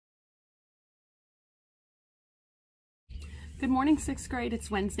Good morning, 6th grade.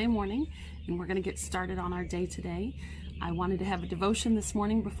 It's Wednesday morning, and we're going to get started on our day today. I wanted to have a devotion this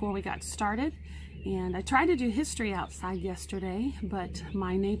morning before we got started, and I tried to do history outside yesterday, but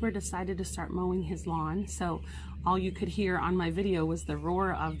my neighbor decided to start mowing his lawn, so all you could hear on my video was the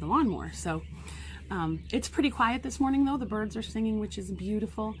roar of the lawnmower. So it's pretty quiet this morning, though. The birds are singing, which is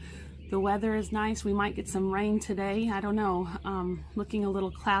beautiful. The weather is nice. We might get some rain today. I don't know. Looking a little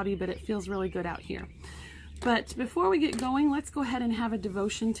cloudy, but it feels really good out here. But before we get going, let's go ahead and have a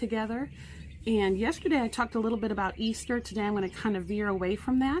devotion together. And yesterday I talked a little bit about Easter. Today I'm going to kind of veer away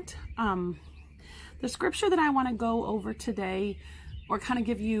from that. The scripture that I want to go over today, or kind of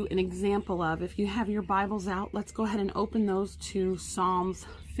give you an example of, if you have your Bibles out, let's go ahead and open those to Psalms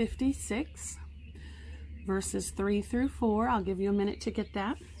 56, verses 3 through 4. I'll give you a minute to get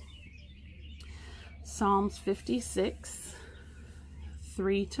that. Psalms 56,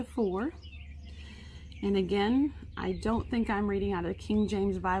 3 to 4. And again, I don't think I'm reading out of the King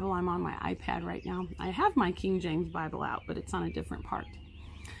James Bible. I'm on my iPad right now. I have my King James Bible out, but it's on a different part.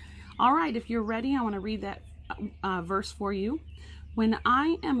 All right, if you're ready, I want to read that verse for you. When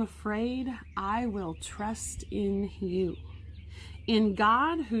I am afraid, I will trust in you. In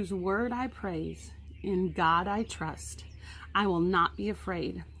God, whose word I praise, in God I trust. I will not be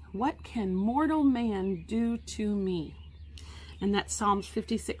afraid. What can mortal man do to me? And that's Psalms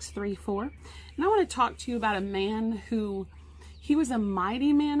 56, 3, 4. And I want to talk to you about a man who, he was a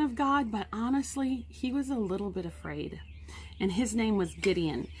mighty man of God, but honestly, he was a little bit afraid. And his name was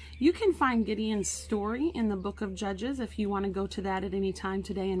Gideon. You can find Gideon's story in the book of Judges if you want to go to that at any time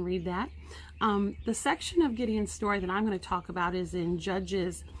today and read that. The section of Gideon's story that I'm going to talk about is in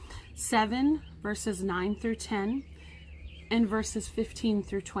Judges 7, verses 9 through 10, and verses 15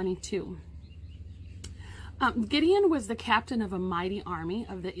 through 22. Gideon was the captain of a mighty army,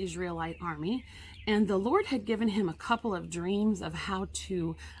 of the Israelite army, and the Lord had given him a couple of dreams of how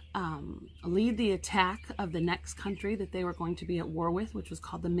to lead the attack of the next country that they were going to be at war with, which was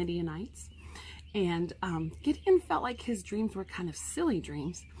called the Midianites. And Gideon felt like his dreams were kind of silly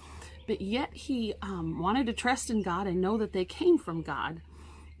dreams, but yet he wanted to trust in God and know that they came from God.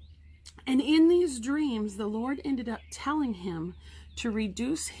 And in these dreams, the Lord ended up telling him to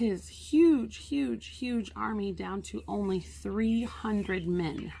reduce his huge army down to only 300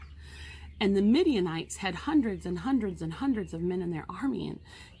 men. And the Midianites had hundreds and hundreds and hundreds of men in their army. And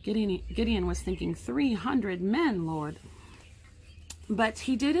Gideon was thinking, 300 men, Lord. But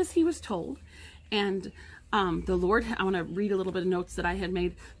he did as he was told. And the Lord, I want to read a little bit of notes that I had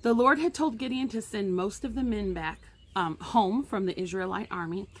made. The Lord had told Gideon to send most of the men back home from the Israelite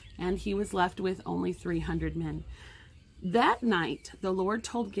army. And he was left with only 300 men. That night, the Lord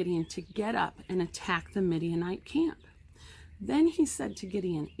told Gideon to get up and attack the Midianite camp. Then he said to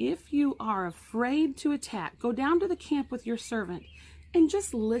Gideon, if you are afraid to attack, go down to the camp with your servant and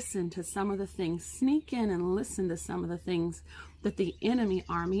just listen to some of the things. Sneak in and listen to some of the things that the enemy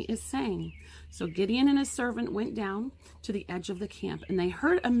army is saying. So Gideon and his servant went down to the edge of the camp, and they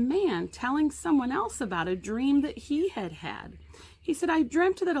heard a man telling someone else about a dream that he had had. He said, I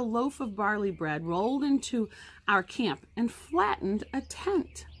dreamt that a loaf of barley bread rolled into our camp and flattened a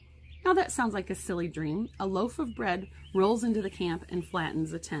tent. Now that sounds like a silly dream. A loaf of bread rolls into the camp and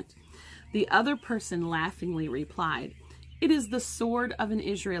flattens a tent. The other person laughingly replied, it is the sword of an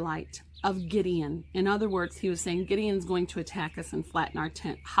Israelite, of Gideon. In other words, he was saying, Gideon's going to attack us and flatten our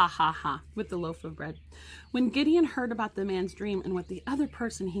tent. Ha ha ha, with the loaf of bread. When Gideon heard about the man's dream and what the other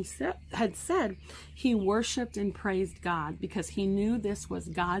person had said, he worshiped and praised God because he knew this was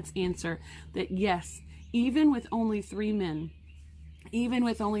God's answer, that yes, even with only 3 men, even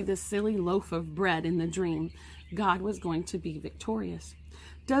with only this silly loaf of bread in the dream, God was going to be victorious.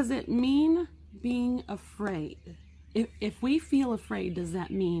 Does it mean being afraid? If we feel afraid, does that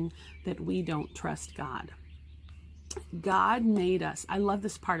mean that we don't trust God? God made us, I love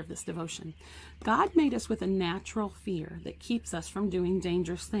this part of this devotion. God made us with a natural fear that keeps us from doing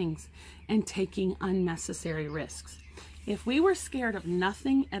dangerous things and taking unnecessary risks. If we were scared of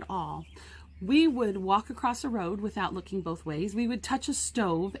nothing at all, we would walk across a road without looking both ways. We would touch a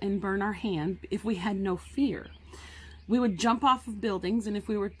stove and burn our hand if we had no fear. We would jump off of buildings, and if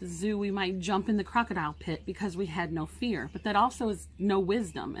we were at the zoo, we might jump in the crocodile pit because we had no fear. But that also is no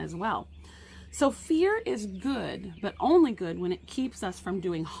wisdom as well. So fear is good, but only good when it keeps us from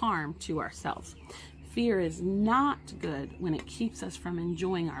doing harm to ourselves. Fear is not good when it keeps us from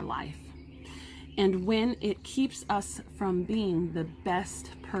enjoying our life, and when it keeps us from being the best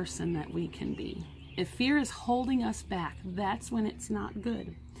person that we can be. If fear is holding us back, that's when it's not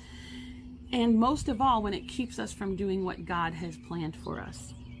good. And most of all, when it keeps us from doing what God has planned for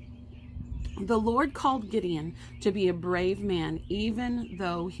us. The Lord called Gideon to be a brave man, even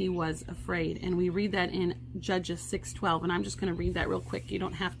though he was afraid. And we read that in Judges 6:12. And I'm just going to read that real quick. You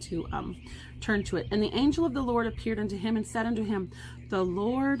don't have to turn to it. And the angel of the Lord appeared unto him and said unto him, The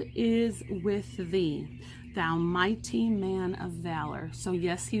Lord is with thee, thou mighty man of valor. So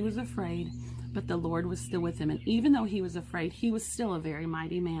yes, he was afraid, but the Lord was still with him. And even though he was afraid, he was still a very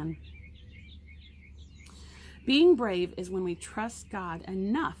mighty man. Being brave is when we trust God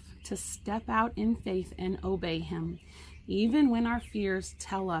enough to step out in faith and obey him, even when our fears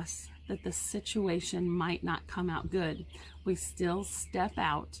tell us that the situation might not come out good. We still step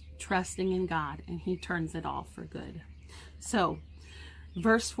out trusting in God, and he turns it all for good. So,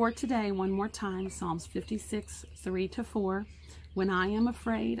 verse for today, one more time, Psalms 56, 3-4. When I am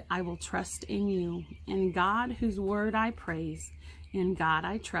afraid, I will trust in you. In God, whose word I praise, in God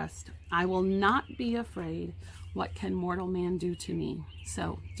I trust. I will not be afraid. What can mortal man do to me?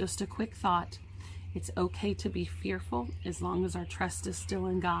 So, just a quick thought. It's okay to be fearful as long as our trust is still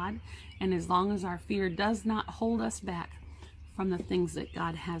in God, and as long as our fear does not hold us back from the things that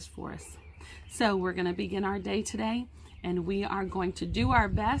God has for us. So, we're going to begin our day today, and we are going to do our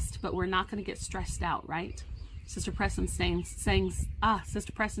best, but we're not going to get stressed out, right? Sister Preston Sister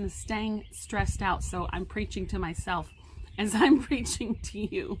Preston is staying stressed out, so I'm preaching to myself as I'm preaching to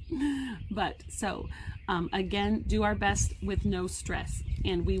you. But so again, do our best with no stress,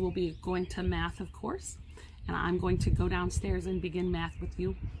 and we will be going to math, of course, and I'm going to go downstairs and begin math with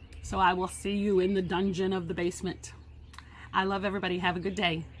you. So I will see you in the dungeon of the basement. I love everybody. Have a good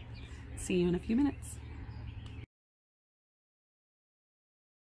day. See you in a few minutes.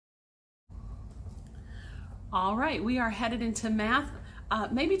 All right, we are headed into math.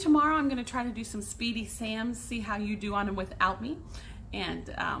 Maybe tomorrow I'm going to try to do some Speedy Sams, see how you do on them without me. And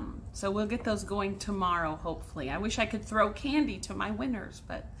so we'll get those going tomorrow, hopefully. I wish I could throw candy to my winners,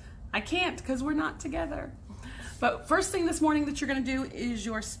 but I can't because we're not together. But first thing this morning that you're going to do is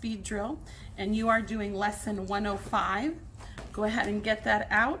your speed drill, and you are doing lesson 105. Go ahead and get that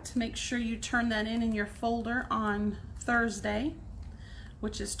out. Make sure you turn that in your folder on Thursday,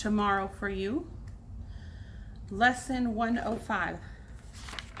 which is tomorrow for you. Lesson 105.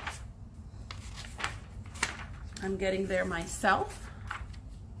 I'm getting there myself.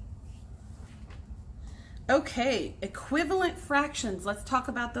 Okay, equivalent fractions. Let's talk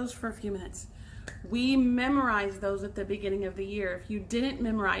about those for a few minutes. We memorized those at the beginning of the year. If you didn't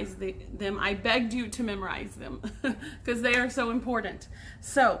memorize them, I begged you to memorize them because they are so important.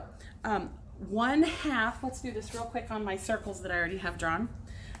 So, 1/2, let's do this real quick on my circles that I already have drawn.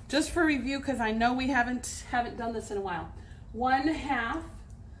 Just for review, because I know we haven't done this in a while. 1/2.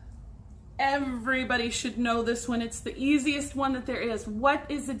 Everybody should know this one. It's the easiest one that there is. What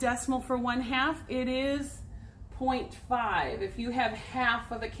is the decimal for 1/2? It is 0.5. If you have half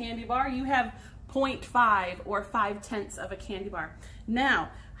of a candy bar, you have 0.5 or 5/10 of a candy bar.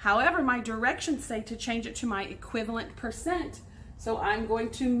 Now, however, my directions say to change it to my equivalent percent. So I'm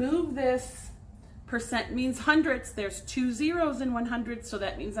going to move this. Percent means hundredths. There's 2 zeros in 100, so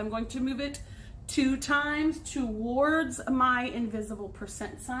that means I'm going to move it 2 times towards my invisible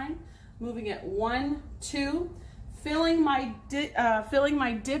percent sign. Moving it 1, 2, filling my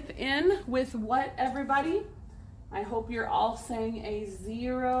dip in with what, everybody? I hope you're all saying a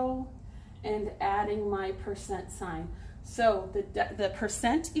 0 and adding my percent sign. So the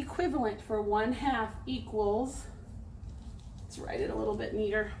percent equivalent for 1/2 equals, let's write it a little bit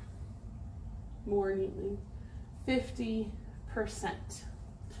neater, more neatly, 50%.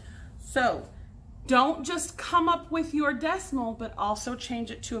 So don't just come up with your decimal, but also change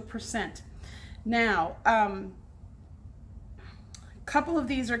it to a percent. Now, a couple of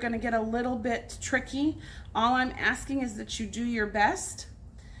these are going to get a little bit tricky. All I'm asking is that you do your best.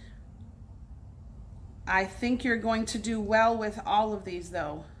 I think you're going to do well with all of these,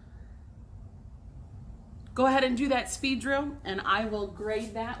 though. Go ahead and do that speed drill, and I will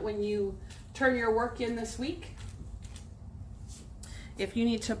grade that when you turn your work in this week. If you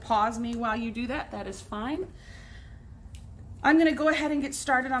need to pause me while you do that, that is fine. I'm going to go ahead and get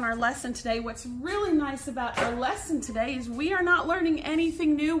started on our lesson today. What's really nice about our lesson today is we are not learning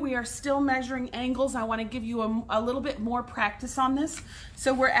anything new. We are still measuring angles. I want to give you a little bit more practice on this.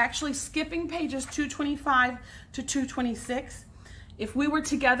 So we're actually skipping pages 225 to 226. If we were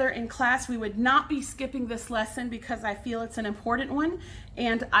together in class, we would not be skipping this lesson because I feel it's an important one.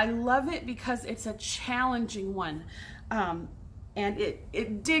 And I love it because it's a challenging one. And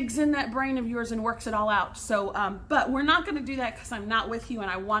it digs in that brain of yours and works it all out. So, but we're not going to do that because I'm not with you and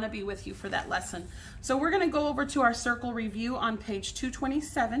I want to be with you for that lesson. So we're going to go over to our circle review on page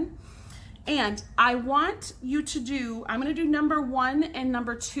 227. And I want you to do, I'm going to do number 1 and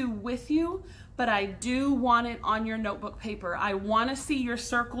number 2 with you, but I do want it on your notebook paper. I want to see your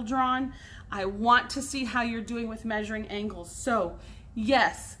circle drawn. I want to see how you're doing with measuring angles. So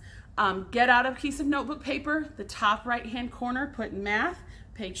yes, get out a piece of notebook paper, the top right-hand corner, put math,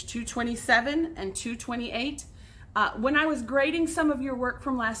 page 227 and 228. When I was grading some of your work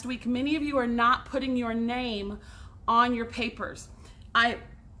from last week, many of you are not putting your name on your papers. I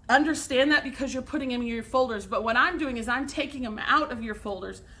understand that because you're putting them in your folders, but what I'm doing is I'm taking them out of your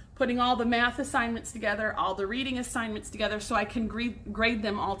folders, putting all the math assignments together, all the reading assignments together, so I can grade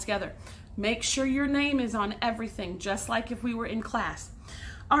them all together. Make sure your name is on everything, just like if we were in class.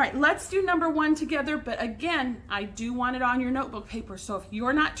 All right, let's do number 1 together, but again, I do want it on your notebook paper, so if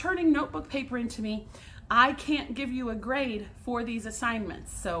you're not turning notebook paper into me, I can't give you a grade for these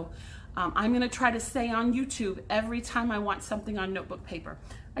assignments. So I'm gonna try to stay on YouTube every time I want something on notebook paper.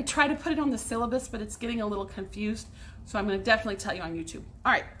 I try to put it on the syllabus, but it's getting a little confused, so I'm gonna definitely tell you on YouTube.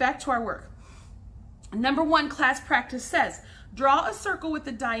 All right, back to our work. Number 1 class practice says, draw a circle with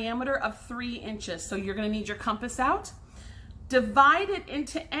a diameter of 3 inches. So you're gonna need your compass out. Divide it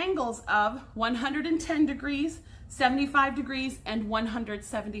into angles of 110 degrees, 75 degrees, and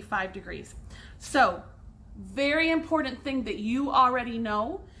 175 degrees. So, very important thing that you already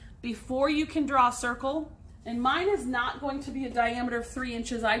know before you can draw a circle, and mine is not going to be a diameter of 3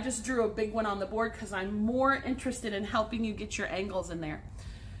 inches. I just drew a big one on the board because I'm more interested in helping you get your angles in there.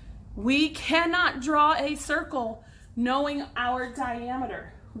 We cannot draw a circle knowing our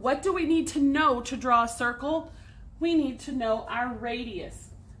diameter. What do we need to know to draw a circle? We need to know our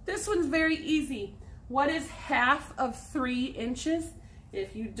radius. This one's very easy. What is half of 3 inches?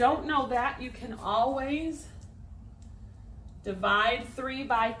 If you don't know that, you can always divide 3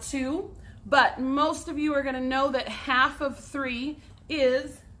 by 2. But most of you are going to know that half of 3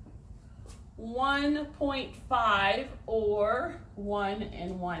 is 1.5 or 1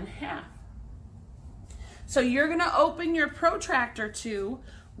 1/2. So you're going to open your protractor to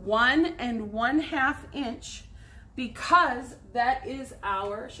 1 1/2 inch because that is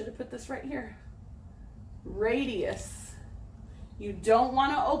our, should have put this right here, radius. You don't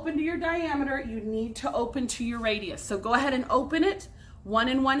want to open to your diameter, you need to open to your radius. So go ahead and open it, 1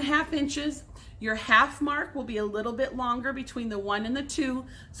 1/2 inches. Your half mark will be a little bit longer between the 1 and the 2,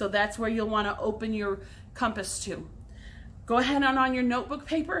 so that's where you'll want to open your compass to. Go ahead and on your notebook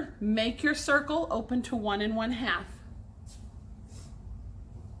paper, make your circle open to 1 1/2.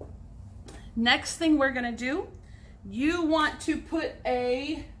 Next thing we're going to do, you want to put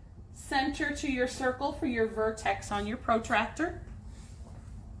a center to your circle for your vertex on your protractor.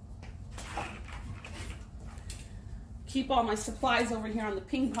 Keep all my supplies over here on the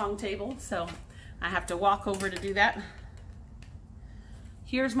ping pong table, so I have to walk over to do that.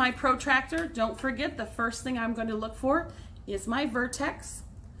 Here's my protractor. Don't forget, the first thing I'm going to look for is my vertex.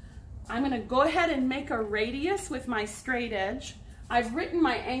 I'm going to go ahead and make a radius with my straight edge. I've written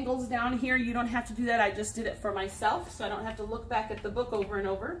my angles down here. You don't have to do that. I just did it for myself, so I don't have to look back at the book over and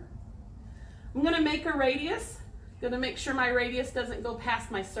over. I'm going to make a radius. Going to make sure my radius doesn't go past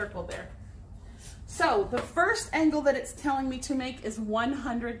my circle there. So the first angle that it's telling me to make is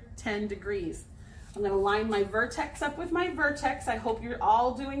 110 degrees. I'm going to line my vertex up with my vertex. I hope you're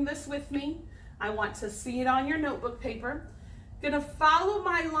all doing this with me. I want to see it on your notebook paper. Going to follow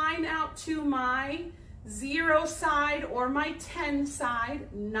my line out to my 0 side or my 10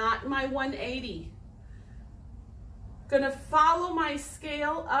 side, not my 180. Going to follow my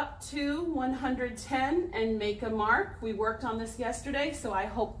scale up to 110 and make a mark. We worked on this yesterday, so I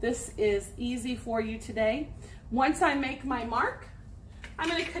hope this is easy for you today. Once I make my mark, I'm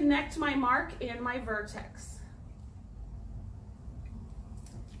going to connect my mark and my vertex.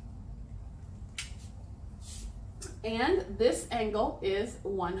 And this angle is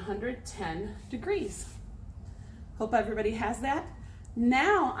 110 degrees. Hope everybody has that.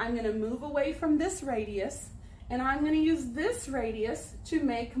 Now I'm going to move away from this radius, and I'm going to use this radius to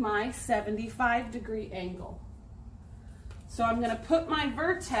make my 75-degree angle. So I'm going to put my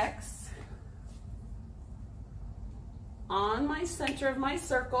vertex on my center of my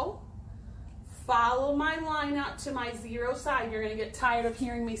circle, follow my line out to my 0 side. You're going to get tired of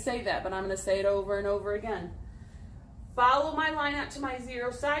hearing me say that, but I'm going to say it over and over again. Follow my line out to my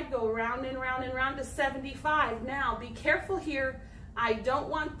 0 side, go round and round and round to 75. Now, be careful here. I don't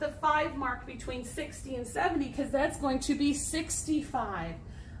want the 5 mark between 60 and 70 because that's going to be 65.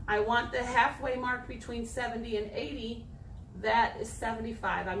 I want the halfway mark between 70 and 80. That is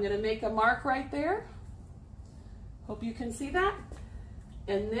 75. I'm going to make a mark right there. Hope you can see that.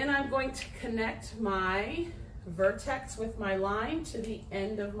 And then I'm going to connect my vertex with my line to the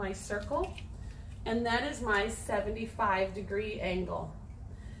end of my circle, and that is my 75-degree angle.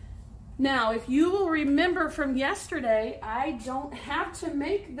 Now, if you will remember from yesterday, I don't have to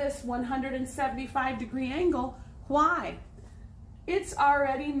make this 175-degree angle. Why? It's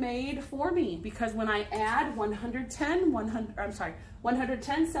already made for me, because when I add 110,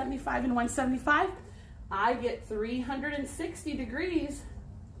 75, and 175, I get 360 degrees,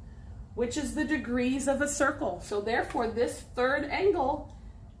 which is the degrees of a circle. So therefore, this third angle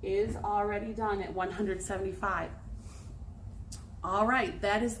is already done at 175. All right,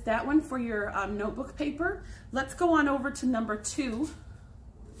 that is that one for your notebook paper. Let's go on over to number 2.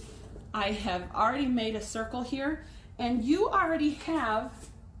 I have already made a circle here, and you already have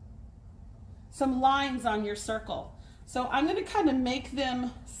some lines on your circle. So I'm going to kind of make them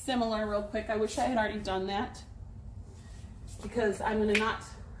similar real quick. I wish I had already done that, because I'm going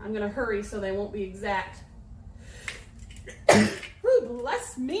to hurry so they won't be exact. Ooh,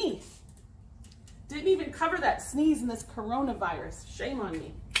 bless me. Didn't even cover that sneeze in this coronavirus. Shame on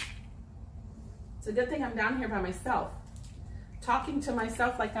me. It's a good thing I'm down here by myself, talking to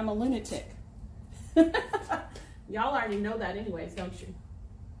myself like I'm a lunatic. Y'all already know that anyways, don't you?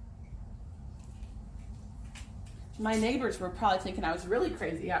 My neighbors were probably thinking I was really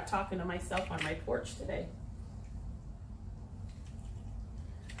crazy out talking to myself on my porch today.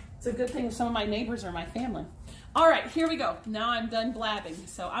 It's a good thing some of my neighbors are my family. All right, here we go. Now I'm done blabbing.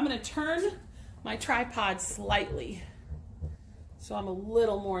 So I'm going to turn my tripod slightly, so I'm a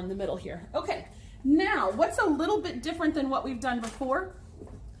little more in the middle here. Okay, now what's a little bit different than what we've done before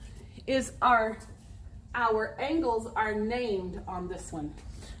is our angles are named on this one.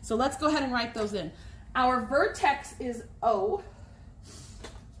 So let's go ahead and write those in. Our vertex is O.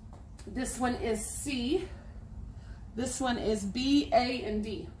 This one is C. This one is B, A, and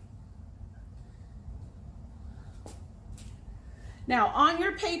D. Now, on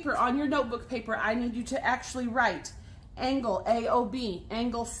your paper, on your notebook paper, I need you to actually write angle AOB,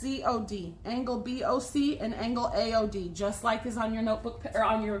 angle COD, angle BOC, and angle AOD, just like is on your notebook or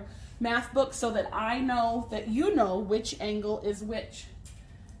on your math book, so that I know that you know which angle is which.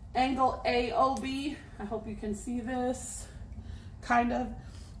 Angle AOB, I hope you can see this, kind of.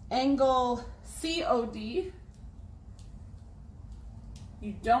 Angle COD,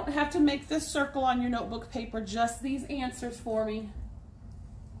 you don't have to make this circle on your notebook paper, just these answers for me.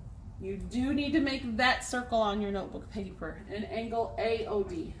 You do need to make that circle on your notebook paper. And angle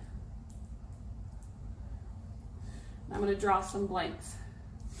AOD. I'm going to draw some blanks.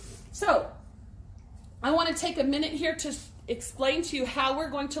 So, I want to take a minute here to explain to you how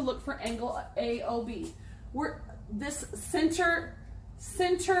we're going to look for angle AOB. This center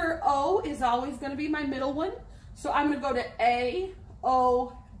O is always going to be my middle one. So I'm going to go to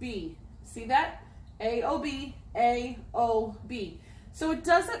AOB. See that? AOB, AOB. So it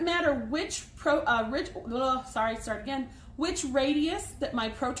doesn't matter which which radius that my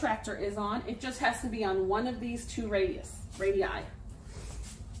protractor is on. It just has to be on one of these two radii.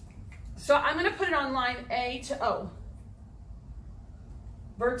 So I'm going to put it on line A to O.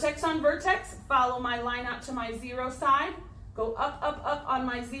 Vertex on vertex, follow my line out to my 0 side, go up, up, up on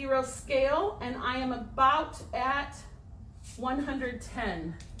my 0 scale, and I am about at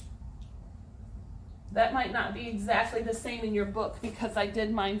 110. That might not be exactly the same in your book because I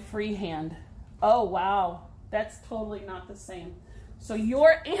did mine freehand. Oh, wow. That's totally not the same. So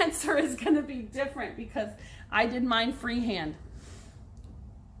your answer is going to be different because I did mine freehand.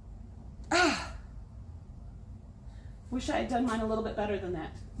 Wish I had done mine a little bit better than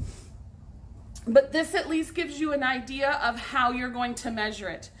that. But this at least gives you an idea of how you're going to measure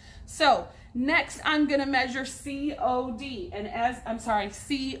it. So next I'm going to measure COD, and COD,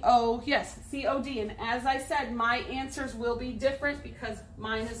 and as I said, my answers will be different because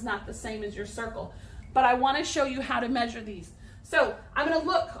mine is not the same as your circle. But I want to show you how to measure these. So I'm going to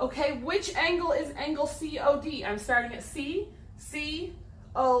look, okay, which angle is angle COD? I'm starting at C, COD.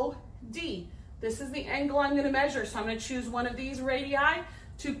 This is the angle I'm going to measure. So I'm going to choose one of these radii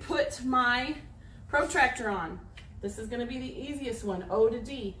to put my protractor on. This is going to be the easiest one, O to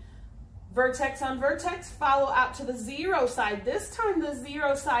D. Vertex on vertex, follow out to the 0 side. This time the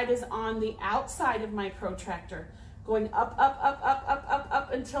 0 side is on the outside of my protractor, going up, up, up, up, up, up,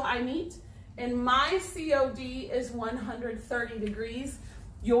 up until I meet. And my COD is 130 degrees.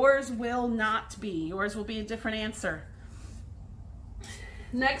 Yours will not be. Yours will be a different answer.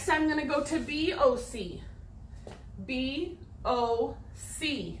 Next, I'm going to go to BOC.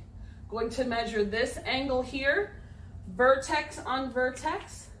 BOC. Going to measure this angle here. Vertex on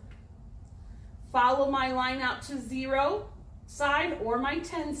vertex. Follow my line out to 0 side or my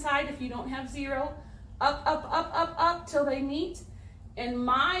 10 side if you don't have 0. up, up, up, up, up till they meet. And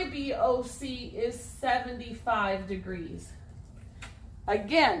my BOC is 75 degrees.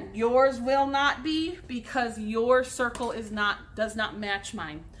 Again, yours will not be because your circle does not match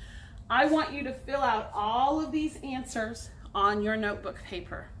mine. I want you to fill out all of these answers on your notebook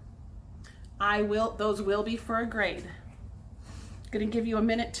paper. Those will be for a grade. I'm going to give you a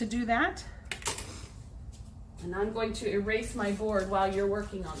minute to do that. And I'm going to erase my board while you're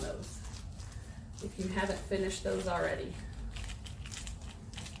working on those, if you haven't finished those already.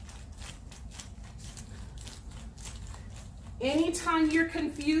 Anytime you're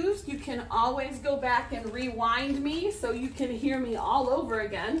confused, you can always go back and rewind me so you can hear me all over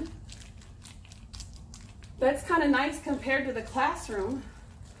again. That's kind of nice compared to the classroom.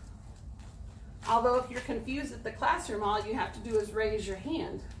 Although if you're confused at the classroom, all you have to do is raise your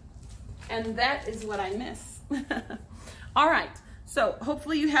hand. And that is what I miss. All right, so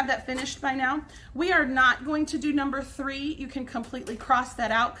hopefully you have that finished by now. We are not going to do number 3. You can completely cross that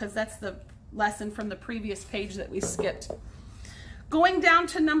out because that's the lesson from the previous page that we skipped. Going down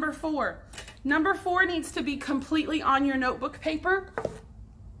to number 4. Number 4 needs to be completely on your notebook paper.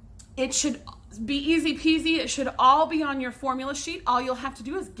 It should be easy peasy. It should all be on your formula sheet. All you'll have to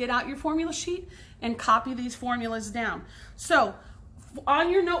do is get out your formula sheet and copy these formulas down. So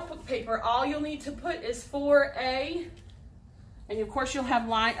on your notebook paper, all you'll need to put is 4A. And of course you'll have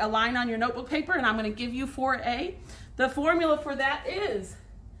a line on your notebook paper, and I'm going to give you 4A. The formula for that is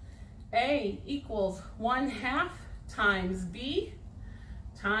A equals 1/2 times B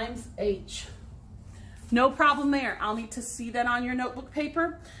times H. No problem there. I'll need to see that on your notebook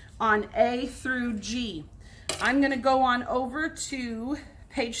paper on A through G. I'm going to go on over to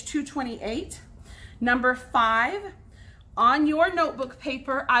page 228. Number 5. On your notebook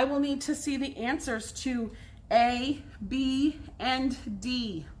paper, I will need to see the answers to A, B, and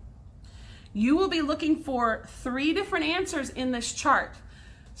D. You will be looking for 3 different answers in this chart.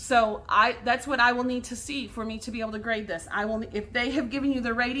 So that's what I will need to see for me to be able to grade this. If they have given you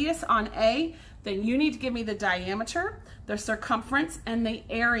the radius on A, then you need to give me the diameter, the circumference, and the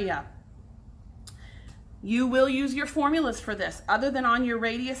area. You will use your formulas for this, other than on your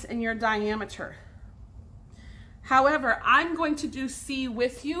radius and your diameter. However, I'm going to do C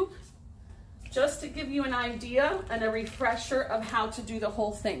with you just to give you an idea and a refresher of how to do the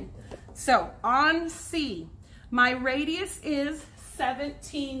whole thing. So on C, my radius is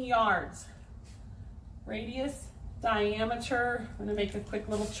 17 yards. Radius, diameter, I'm going to make a quick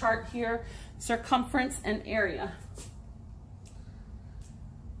little chart here, circumference and area.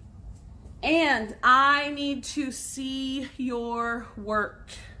 And I need to see your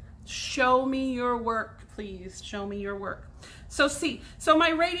work. Show me your work, please. Show me your work. So C, so my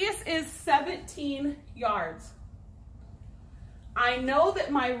radius is 17 yards. I know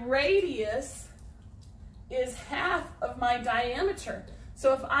that my radius is half of my diameter.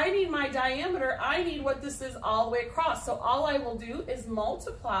 So if I need my diameter, I need what this is all the way across. So all I will do is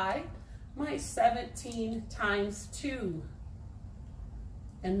multiply my 17 times 2.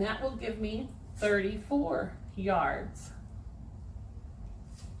 And that will give me 34 yards.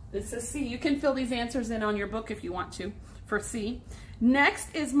 This is C. You can fill these answers in on your book if you want to for C.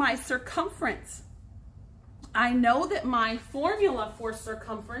 Next is my circumference. I know that my formula for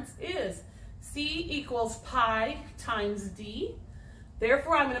circumference is C equals pi times D.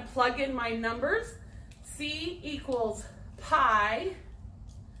 Therefore, I'm going to plug in my numbers. C equals pi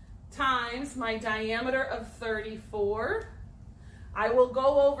times my diameter of 34. I will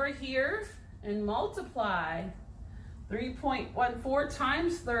go over here and multiply 3.14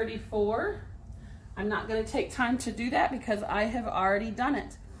 times 34. I'm not going to take time to do that because I have already done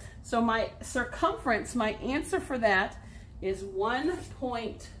it. So my circumference, my answer for that is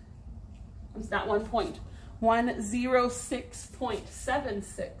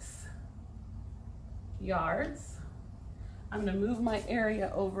 106.76 yards. I'm going to move my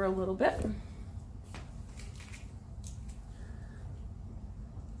area over a little bit.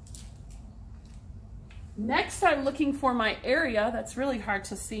 Next, I'm looking for my area. That's really hard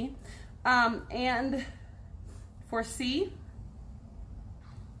to see. And for C,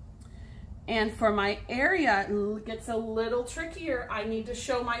 and for my area, it gets a little trickier. I need to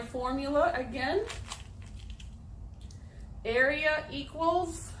show my formula again. Area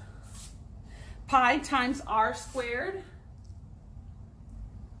equals pi times r squared.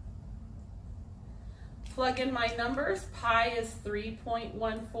 Plug in my numbers. Pi is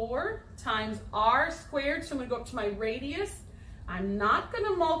 3.14 times r squared. So I'm going to go up to my radius. I'm not going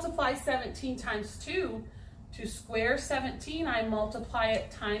to multiply 17 times 2. To square 17, I multiply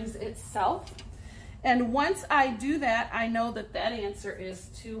it times itself. And once I do that, I know that that answer is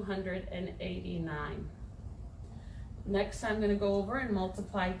 289. Next, I'm going to go over and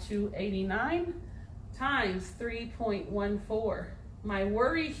multiply 289 times 3.14. My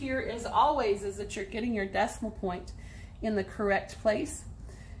worry here, as always, is that you're getting your decimal point in the correct place.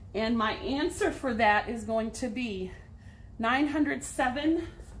 And my answer for that is going to be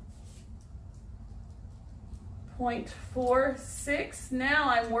 907.46. Now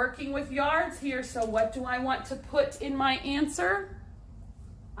I'm working with yards here, so what do I want to put in my answer?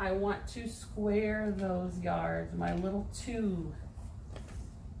 I want to square those yards, my little 2.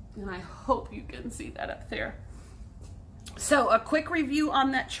 And I hope you can see that up there. So a quick review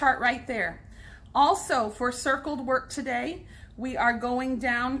on that chart right there. Also, for circled work today, we are going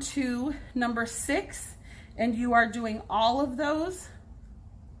down to number 6, and you are doing all of those.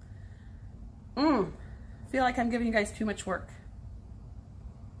 Feel like I'm giving you guys too much work.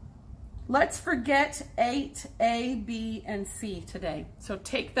 Let's forget 8, A, B, and C today. So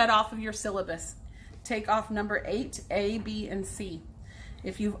take that off of your syllabus. Take off number 8, A, B, and C.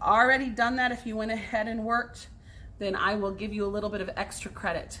 If you've already done that, if you went ahead and worked, then I will give you a little bit of extra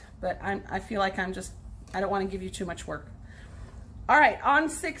credit. But I feel like I don't want to give you too much work. All right, on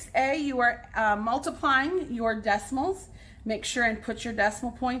 6A, you are multiplying your decimals. Make sure and put your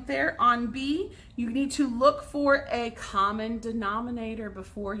decimal point there. On B, you need to look for a common denominator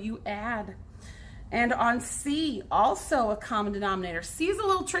before you add. And on C, also a common denominator. C is a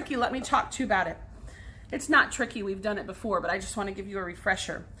little tricky. Let me talk to you about it. It's not tricky. We've done it before, but I just want to give you a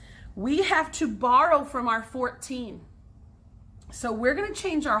refresher. We have to borrow from our 14. So we're going to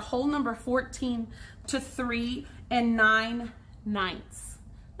change our whole number 14 to 3 9/9.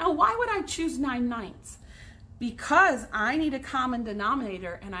 Now, why would I choose 9/9? Because I need a common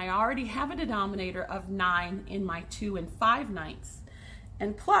denominator, and I already have a denominator of 9 in my 2 5/9.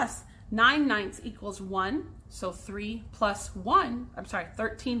 And plus, 9/9 equals 1, so 13 plus 1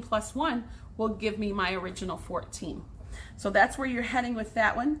 will give me my original 14. So that's where you're heading with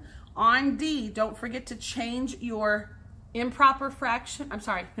that one. On D, don't forget to change your improper fraction,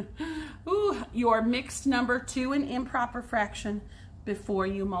 your mixed number to an improper fraction before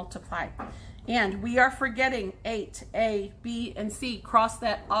you multiply. And we are forgetting 8, A, B, and C. Cross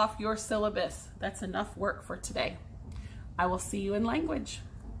that off your syllabus. That's enough work for today. I will see you in language.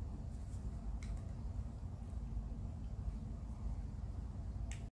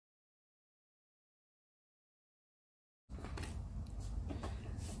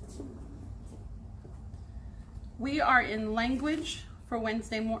 We are in language for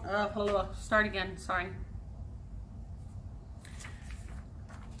Wednesday morning. Start again, sorry.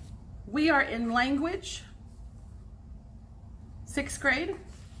 We are in language, 6th grade,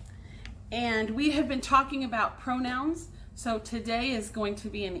 and we have been talking about pronouns. So today is going to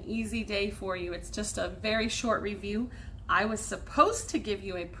be an easy day for you. It's just a very short review. I was supposed to give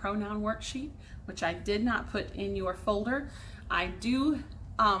you a pronoun worksheet, which I did not put in your folder. I do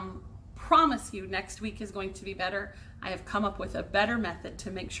promise you next week is going to be better. I have come up with a better method to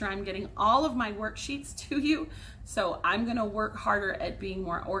make sure I'm getting all of my worksheets to you. So I'm going to work harder at being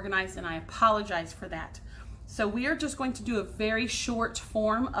more organized, and I apologize for that. So we are just going to do a very short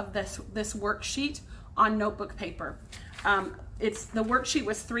form of this worksheet on notebook paper. The worksheet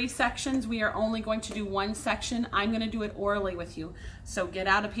was 3 sections. We are only going to do 1 section. I'm going to do it orally with you. So get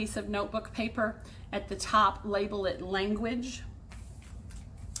out a piece of notebook paper. At the top, label it language.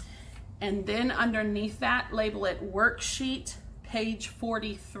 And then underneath that, label it worksheet, page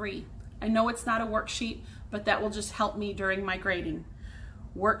 43. I know it's not a worksheet, but that will just help me during my grading.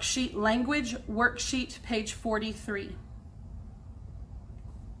 Worksheet language, worksheet, page 43.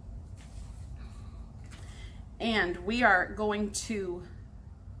 And we are going to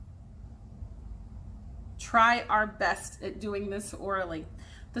try our best at doing this orally.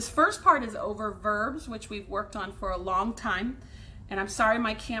 This first part is over verbs, which we've worked on for a long time. And I'm sorry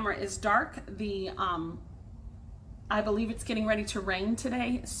my camera is dark. I believe it's getting ready to rain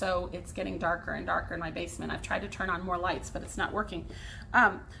today, so it's getting darker and darker in my basement. I've tried to turn on more lights, but it's not working.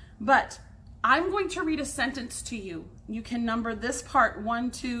 But I'm going to read a sentence to you. You can number this part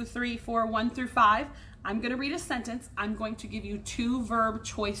 1, 2, 3, 4, 1 through 5. I'm going to read a sentence. I'm going to give you 2 verb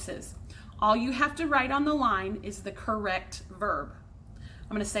choices. All you have to write on the line is the correct verb. I'm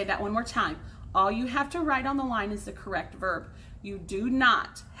going to say that one more time. All you have to write on the line is the correct verb. You do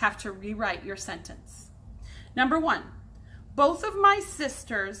not have to rewrite your sentence. Number 1, both of my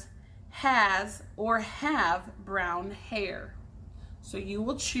sisters has or have brown hair. So you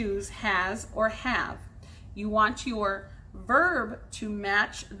will choose has or have. You want your verb to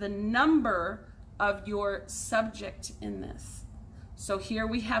match the number of your subject in this. So here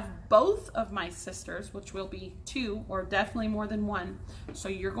we have both of my sisters, which will be two or definitely more than one. So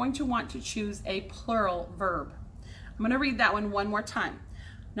you're going to want to choose a plural verb. I'm going to read that one more time.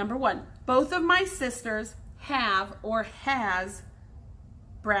 Number one, both of my sisters have or has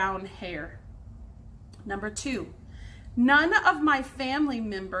brown hair. Number two, none of my family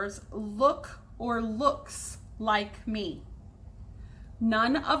members look or looks like me.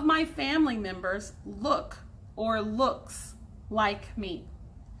 None of my family members look or looks like me.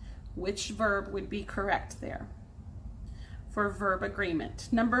 Which verb would be correct there for verb agreement?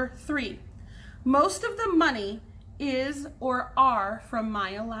 Number three, most of the money is or are from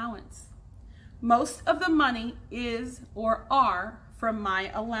my allowance. Most of the money is or are from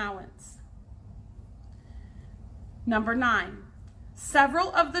my allowance. Number 9,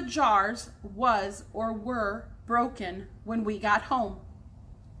 several of the jars was or were broken when we got home.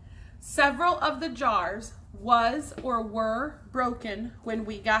 Several of the jars was or were broken when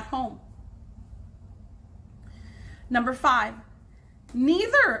we got home. Number 5,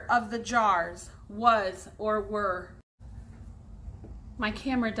 neither of the jars was or were. My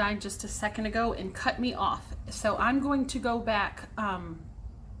camera died just a second ago and cut me off. So I'm going to go back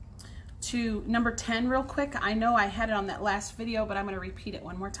to number 10 real quick. I know I had it on that last video, but I'm going to repeat it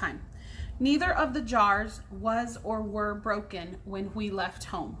one more time. Neither of the jars was or were broken when we left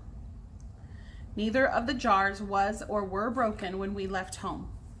home. Neither of the jars was or were broken when we left home.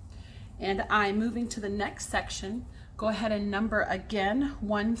 And I'm moving to the next section. Go ahead and number again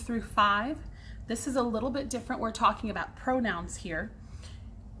 1 through 5. This is a little bit different. We're talking about pronouns here.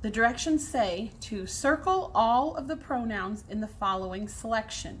 The directions say to circle all of the pronouns in the following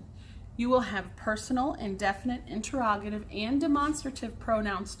selection. You will have personal, indefinite, interrogative, and demonstrative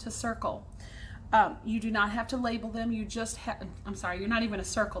pronouns to circle. You do not have to label them. You just have, I'm sorry, you're not even going to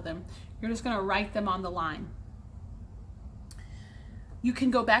circle them. You're just going to write them on the line. You can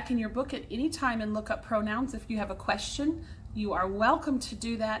go back in your book at any time and look up pronouns if you have a question. You are welcome to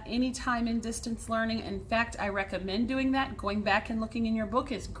do that anytime in distance learning. In fact, I recommend doing that. Going back and looking in your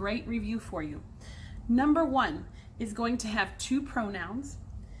book is great review for you. Number 1 is going to have 2 pronouns.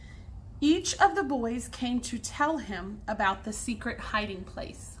 Each of the boys came to tell him about the secret hiding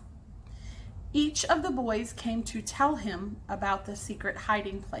place. Each of the boys came to tell him about the secret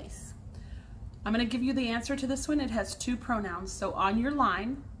hiding place. I'm going to give you the answer to this one. It has 2 pronouns. So on your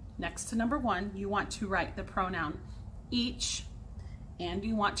line, next to number 1, you want to write the pronoun each, and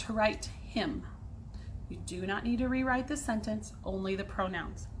you want to write him. You do not need to rewrite the sentence, only the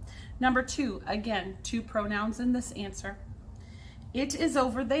pronouns. Number 2, again, 2 pronouns in this answer. It is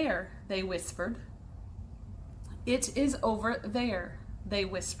over there, they whispered. It is over there, they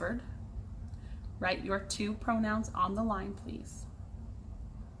whispered. Write your 2 pronouns on the line, please.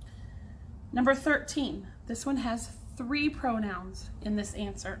 Number 13, this one has 3 pronouns in this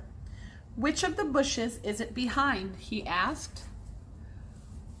answer. Which of the bushes is it behind? He asked.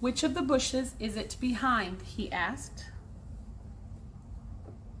 Which of the bushes is it behind? He asked.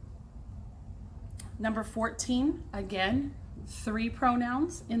 Number 14, again, 3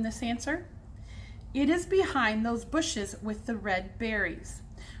 pronouns in this answer. It is behind those bushes with the red berries.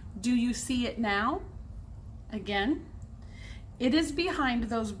 Do you see it now? Again, it is behind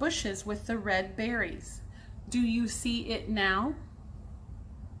those bushes with the red berries. Do you see it now?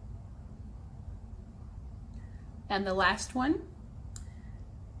 And the last one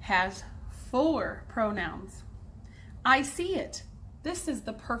has 4 pronouns. I see it. This is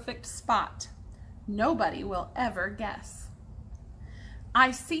the perfect spot. Nobody will ever guess.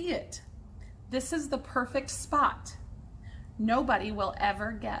 I see it. This is the perfect spot. Nobody will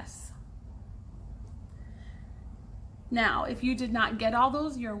ever guess. Now, if you did not get all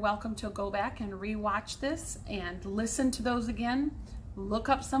those, you're welcome to go back and rewatch this and listen to those again. Look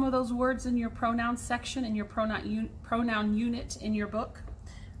up some of those words in your pronoun section and your pronoun unit in your book.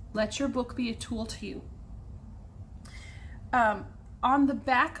 Let your book be a tool to you. On the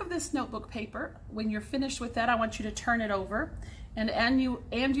back of this notebook paper, when you're finished with that, I want you to turn it over, and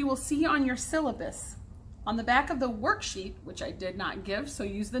you will see on your syllabus, on the back of the worksheet, which I did not give, so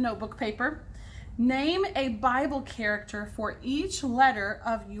use the notebook paper, name a Bible character for each letter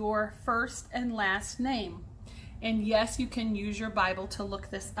of your first and last name. And yes, you can use your Bible to look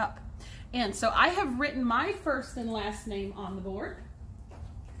this up. And so I have written my first and last name on the board.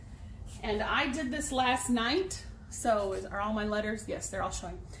 And I did this last night. So are all my letters? Yes, they're all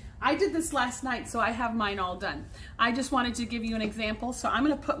showing. I did this last night, so I have mine all done. I just wanted to give you an example. So I'm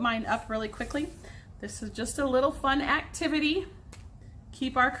going to put mine up really quickly. This is just a little fun activity.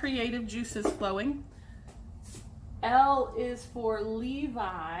 Keep our creative juices flowing. L is for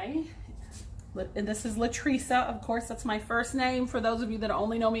Levi. And this is Latresa. Of course, that's my first name for those of you that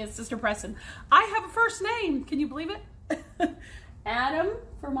only know me as Sister Preston. I have a first name. Can you believe it? Adam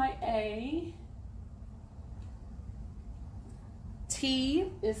for my A.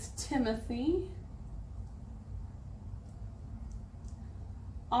 T is Timothy.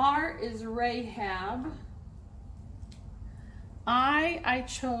 R is Rahab. I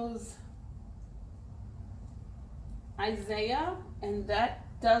chose Isaiah, and that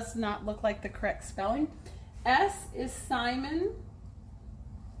does not look like the correct spelling. S is Simon.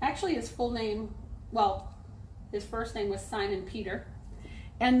 Actually, his full name, well, his first name was Simon Peter.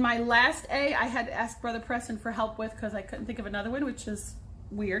 And my last A, I had to ask Brother Preston for help with because I couldn't think of another one, which is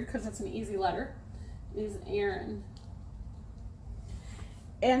weird because it's an easy letter, is Aaron.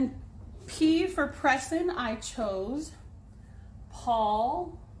 And P for Preston, I chose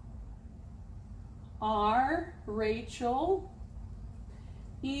Paul. R, Rachel.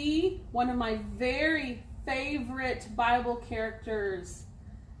 E, one of my very favorite Bible characters,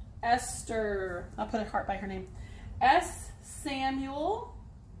 Esther. I'll put a heart by her name. S, Samuel.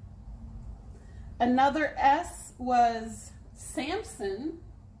 Another S was Samson.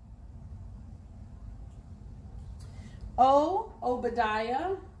 O,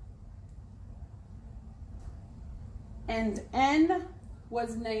 Obadiah. And N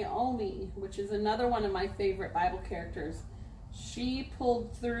was Naomi, which is another one of my favorite Bible characters. She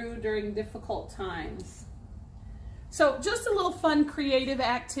pulled through during difficult times. So just a little fun creative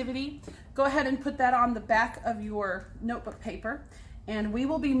activity. Go ahead and put that on the back of your notebook paper. And we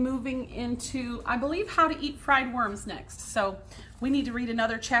will be moving into, I believe, how to eat fried worms next. So we need to read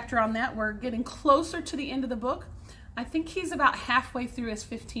another chapter on that. We're getting closer to the end of the book. I think he's about halfway through his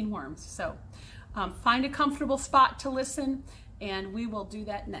 15 worms. So find a comfortable spot to listen, and we will do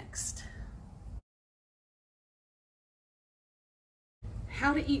that next.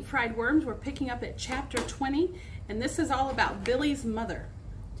 How to eat fried worms. We're picking up at chapter 20, and this is all about Billy's mother.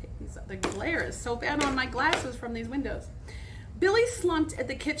 The glare is so bad on my glasses from these windows. Billy slumped at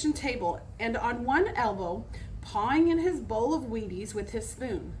the kitchen table and on one elbow, pawing in his bowl of Wheaties with his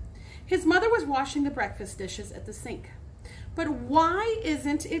spoon. His mother was washing the breakfast dishes at the sink. But why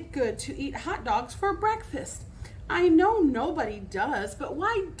isn't it good to eat hot dogs for breakfast? I know nobody does, but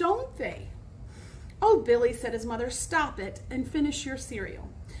why don't they? Oh, Billy, said his mother, stop it and finish your cereal.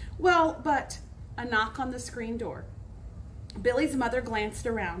 Well, but a knock on the screen door. Billy's mother glanced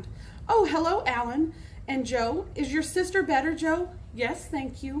around. Oh, hello, Alan. And Joe, is your sister better, Joe? Yes,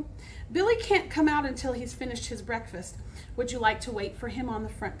 thank you. Billy can't come out until he's finished his breakfast. Would you like to wait for him on the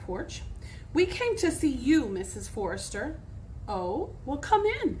front porch? We came to see you, Mrs. Forrester. Oh, well, come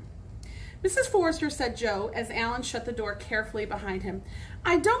in. Mrs. Forrester, said Joe, as Alan shut the door carefully behind him.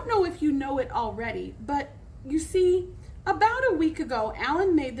 I don't know if you know it already, but you see, about a week ago,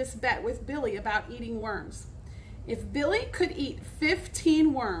 Alan made this bet with Billy about eating worms. If Billy could eat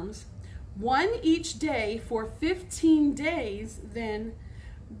 15 worms, one each day for 15 days, then...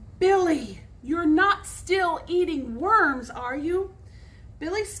 Billy, you're not still eating worms, are you?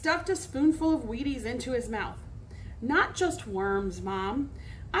 Billy stuffed a spoonful of Wheaties into his mouth. Not just worms, Mom.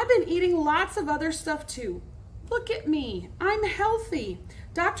 I've been eating lots of other stuff too. Look at me. I'm healthy.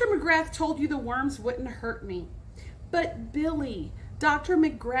 Dr. McGrath told you the worms wouldn't hurt me. But Billy, Dr.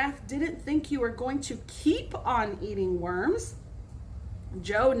 McGrath didn't think you were going to keep on eating worms.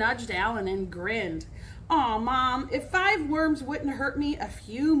 Joe nudged Alan and grinned. Aw, Mom, if 5 worms wouldn't hurt me, a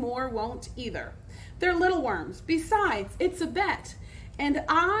few more won't either. They're little worms. Besides, it's a bet. And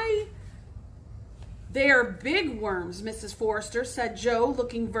They're big worms, Mrs. Forrester, said Joe,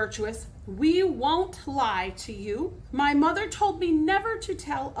 looking virtuous. We won't lie to you. My mother told me never to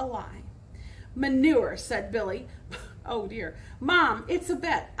tell a lie. Manure, said Billy. Oh, dear. Mom, it's a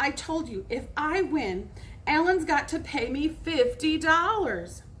bet. I told you, if I win, Alan's got to pay me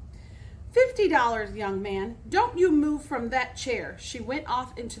 $50. $50, young man. Don't you move from that chair. She went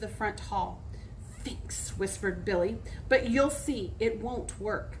off into the front hall. Thanks, whispered Billy, but you'll see it won't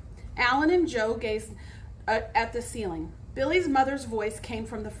work. Alan and Joe gazed at the ceiling. Billy's mother's voice came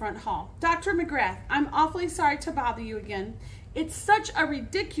from the front hall. Dr. McGrath, I'm awfully sorry to bother you again. It's such a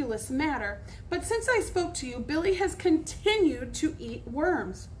ridiculous matter, but since I spoke to you, Billy has continued to eat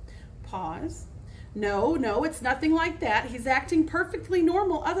worms. Pause. No, it's nothing like that. He's acting perfectly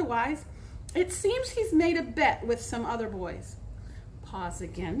normal otherwise. It seems he's made a bet with some other boys. Pause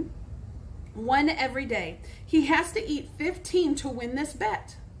again. 1 every day. He has to eat 15 to win this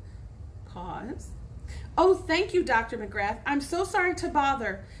bet. Pause. Oh, thank you, Dr. McGrath. I'm so sorry to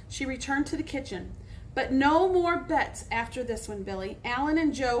bother. She returned to the kitchen. But no more bets after this one, Billy. Alan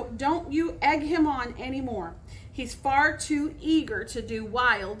and Joe, don't you egg him on anymore. He's far too eager to do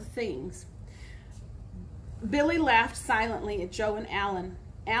wild things. Billy laughed silently at Joe and Alan.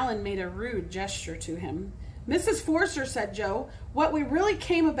 Alan made a rude gesture to him. Mrs. Forster, said Joe, what we really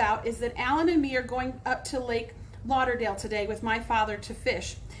came about is that Alan and me are going up to Lake Lauderdale today with my father to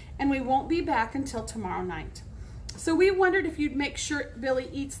fish, and we won't be back until tomorrow night. So we wondered if you'd make sure Billy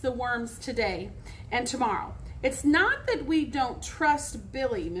eats the worms today and tomorrow. It's not that we don't trust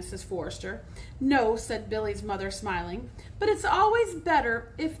Billy, Mrs. Forster. No, said Billy's mother, smiling, but it's always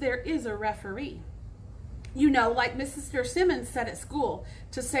better if there is a referee. You know, like Mr. Simmons said at school,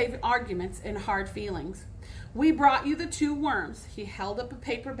 to save arguments and hard feelings. We brought you the 2 worms. He held up a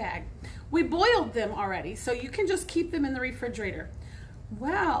paper bag. We boiled them already, so you can just keep them in the refrigerator.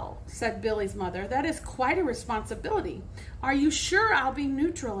 Well, said Billy's mother, that is quite a responsibility. Are you sure I'll be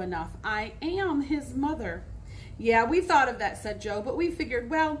neutral enough? I am his mother. Yeah, we thought of that, said Joe, but we figured,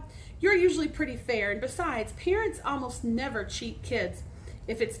 well, you're usually pretty fair, and besides, parents almost never cheat kids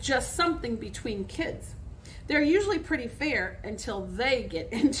if it's just something between kids. They're usually pretty fair until they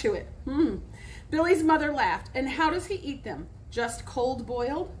get into it. Billy's mother laughed. And how does he eat them? Just cold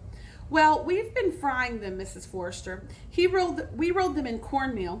boiled? Well, we've been frying them, Mrs. Forster. We rolled them in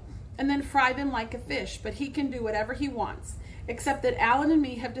cornmeal and then fry them like a fish, but he can do whatever he wants, except that Alan and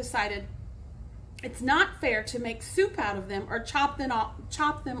me have decided it's not fair to make soup out of them or chop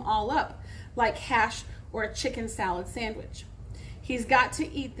them all up like hash or a chicken salad sandwich. He's got to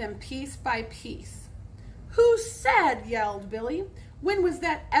eat them piece by piece. Who said? Yelled Billy. When was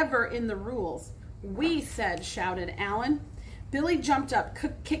that ever in the rules? We said, shouted Alan. Billy jumped up,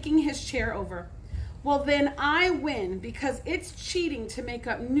 kicking his chair over. Well, then I win, because it's cheating to make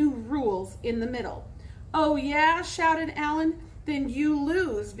up new rules in the middle. Oh, yeah, shouted Alan. Then you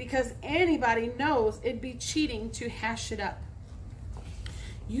lose, because anybody knows it'd be cheating to hash it up.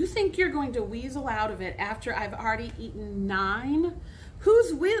 You think you're going to weasel out of it after I've already eaten 9?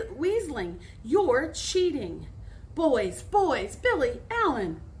 Who's weaseling? You're cheating. Boys, Billy,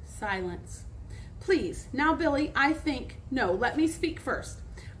 Alan. Silence. Please, now Billy, no, let me speak first.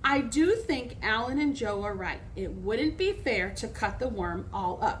 I do think Alan and Joe are right. It wouldn't be fair to cut the worm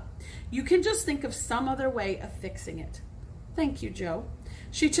all up. You can just think of some other way of fixing it. Thank you, Joe.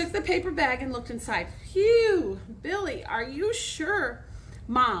 She took the paper bag and looked inside. Phew, Billy, are you sure?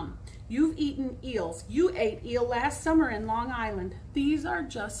 Mom, you've eaten eels. You ate eel last summer in Long Island. These are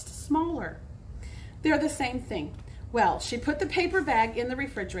just smaller. They're the same thing. Well, she put the paper bag in the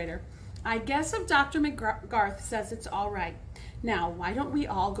refrigerator. I guess if Dr. McGarth says it's all right. Now, why don't we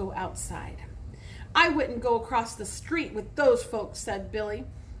all go outside? I wouldn't go across the street with those folks, said Billy.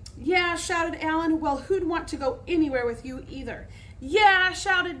 Yeah, shouted Alan. Well, who'd want to go anywhere with you either? Yeah,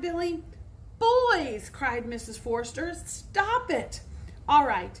 shouted Billy. Boys, cried Mrs. Forster, stop it. All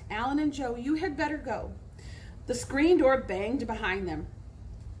right, Alan and Joe, you had better go. The screen door banged behind them.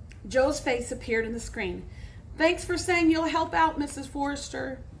 Joe's face appeared in the screen. Thanks for saying you'll help out, Mrs.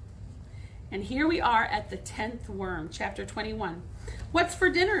 Forster. And here we are at the 10th worm, chapter 21. What's for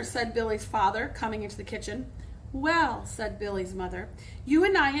dinner? Said Billy's father, coming into the kitchen. Well, said Billy's mother, you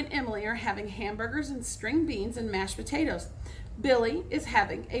and I and Emily are having hamburgers and string beans and mashed potatoes. Billy is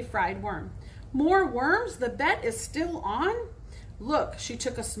having a fried worm. More worms? The bet is still on? Look, she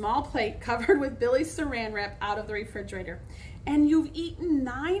took a small plate covered with Billy's saran wrap out of the refrigerator. And you've eaten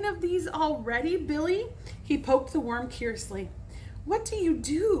 9 of these already, Billy? He poked the worm curiously. What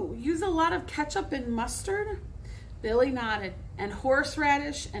do? Use a lot of ketchup and mustard? Billy nodded. And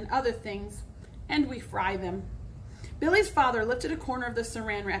horseradish and other things. And we fry them. Billy's father lifted a corner of the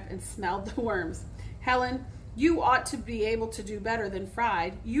saran wrap and smelled the worms. Helen, you ought to be able to do better than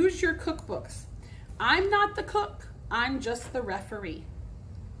fried. Use your cookbooks. I'm not the cook. I'm just the referee.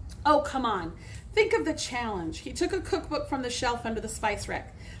 Oh, come on. Think of the challenge. He took a cookbook from the shelf under the spice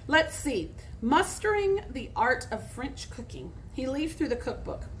rack. Let's see. Mastering the Art of French Cooking. He leafed through the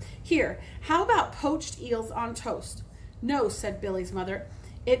cookbook. Here, how about poached eels on toast? No, said Billy's mother.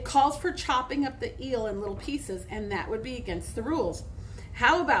 It calls for chopping up the eel in little pieces, and that would be against the rules.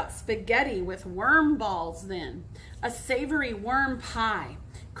 How about spaghetti with worm balls then? A savory worm pie.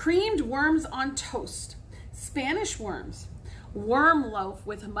 Creamed worms on toast. Spanish worms. Worm loaf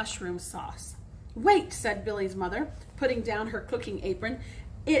with mushroom sauce. Wait, said Billy's mother, putting down her cooking apron.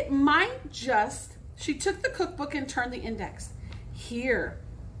 It might just... She took the cookbook and turned the index. Here,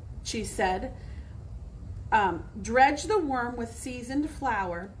 she said, dredge the worm with seasoned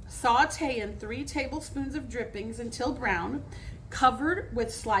flour, saute in 3 tablespoons of drippings until brown, covered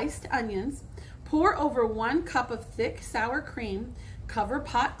with sliced onions, pour over 1 cup of thick sour cream, cover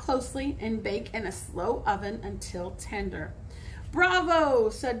pot closely, and bake in a slow oven until tender. Bravo,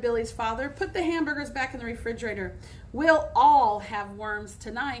 said Billy's father. Put the hamburgers back in the refrigerator. We'll all have worms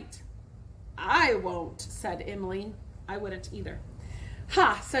tonight. I won't, said Emily. I wouldn't either.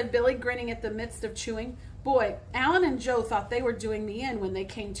 Ha, said Billy, grinning at the midst of chewing. Boy, Alan and Joe thought they were doing me in when they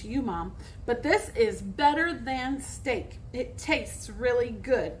came to you, Mom. But this is better than steak. It tastes really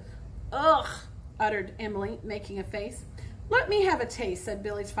good. Ugh, uttered Emily, making a face. Let me have a taste, said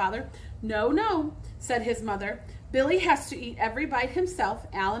Billy's father. No, no, said his mother. Billy has to eat every bite himself.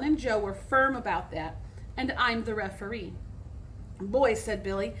 Alan and Joe were firm about that, and I'm the referee. Boy, said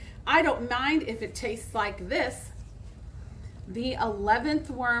Billy, I don't mind if it tastes like this. The 11th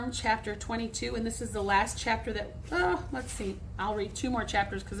worm, chapter 22, and this is the last chapter that, let's see, I'll read 2 more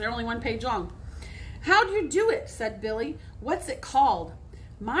chapters because they're only 1 page long. How do you do it, said Billy. What's it called?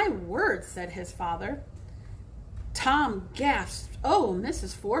 My word, said his father. Tom gasped. Oh,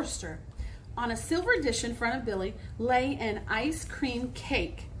 Mrs. Forster. On a silver dish in front of Billy lay an ice cream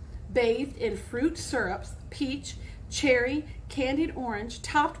cake, bathed in fruit syrups, peach, cherry, candied orange,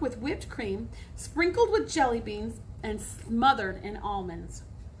 topped with whipped cream, sprinkled with jelly beans, and smothered in almonds.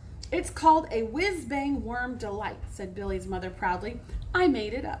 It's called a whiz-bang worm delight, said Billy's mother proudly. I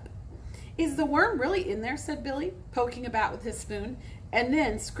made it up. Is the worm really in there, said Billy, poking about with his spoon, and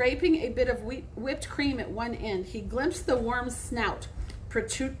then, scraping a bit of whipped cream at one end, he glimpsed the worm's snout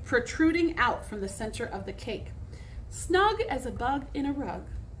protruding out from the center of the cake. Snug as a bug in a rug,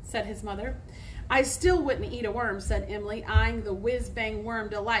 said his mother. I still wouldn't eat a worm, said Emily, eyeing the whiz-bang worm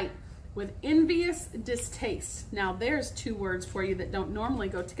delight with envious distaste. Now there's 2 words for you that don't normally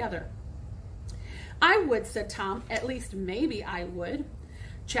go together. I would, said Tom. At least maybe I would.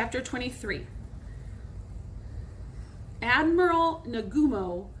 Chapter 23. Admiral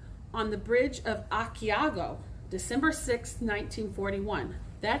Nagumo on the bridge of Akiago, December 6, 1941.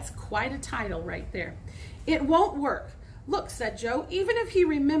 That's quite a title right there. It won't work. Look, said Joe, even if he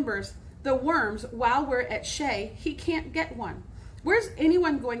remembers the worms while we're at Shea, he can't get one. Where's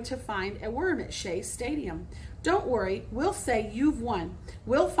anyone going to find a worm at Shea Stadium? Don't worry, we'll say you've won.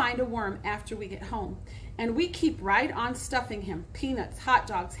 We'll find a worm after we get home. And we keep right on stuffing him. Peanuts, hot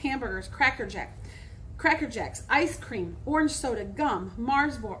dogs, hamburgers, Cracker Jacks, ice cream, orange soda, gum,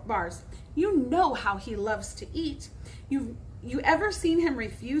 Mars bars. You know how he loves to eat. You ever seen him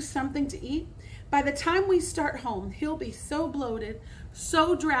refuse something to eat? By the time we start home, he'll be so bloated,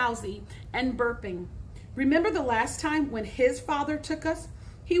 so drowsy, and burping. Remember the last time when his father took us?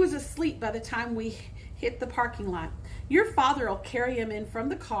 He was asleep by the time we hit the parking lot. Your father will carry him in from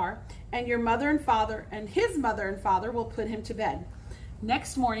the car, and your mother and father and his mother and father will put him to bed.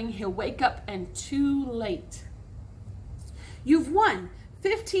 Next morning, he'll wake up and too late. You've won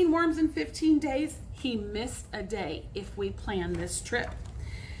 15 worms in 15 days. He missed a day if we plan this trip.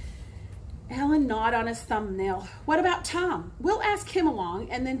 Alan gnawed on his thumbnail. What about Tom? We'll ask him along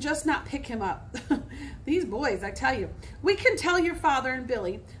and then just not pick him up. These boys, I tell you. We can tell your father and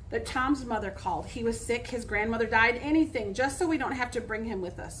Billy that Tom's mother called. He was sick, his grandmother died, anything, just so we don't have to bring him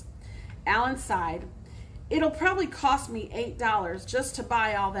with us. Alan sighed. It'll probably cost me $8 just to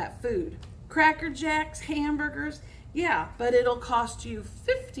buy all that food. Cracker Jacks, hamburgers. Yeah, but it'll cost you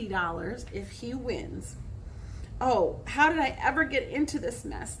 $50 if he wins. Oh, how did I ever get into this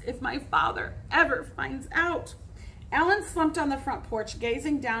mess if my father ever finds out? Alan slumped on the front porch,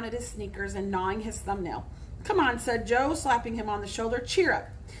 gazing down at his sneakers and gnawing his thumbnail. Come on, said Joe, slapping him on the shoulder. Cheer up.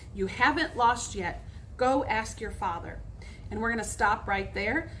 You haven't lost yet. Go ask your father. And we're going to stop right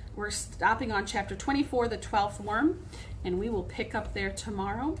there. We're stopping on chapter 24, the 12th worm, and we will pick up there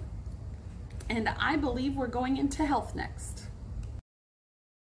tomorrow. And I believe we're going into health next.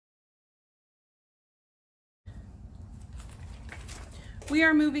 We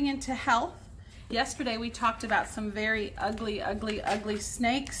are moving into health. Yesterday we talked about some very ugly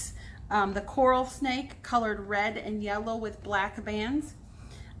snakes. The coral snake, colored red and yellow with black bands.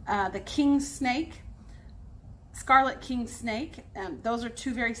 The king snake, scarlet king snake. Those are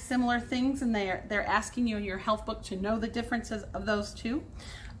 2 very similar things, and they're asking you in your health book to know the differences of those 2.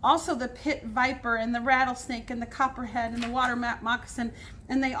 Also the pit viper and the rattlesnake and the copperhead and the water moccasin,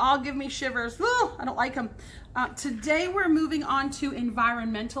 and they all give me shivers. Woo, I don't like them. Today we're moving on to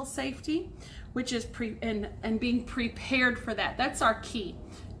environmental safety, which is being prepared for that. That's our key.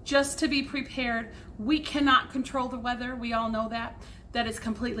 Just to be prepared. We cannot control the weather. We all know that. That is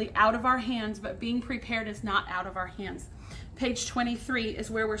completely out of our hands, but being prepared is not out of our hands. Page 23 is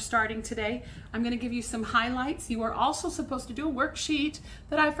where we're starting today. I'm going to give you some highlights. You are also supposed to do a worksheet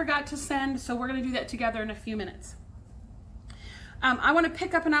that I forgot to send, so we're going to do that together in a few minutes. I want to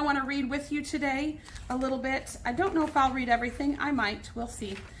pick up and I want to read with you today a little bit. I don't know if I'll read everything. I might. We'll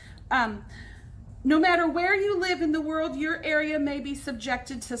see. No matter where you live in the world, your area may be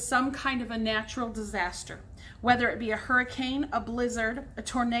subjected to some kind of a natural disaster. Whether it be a hurricane, a blizzard, a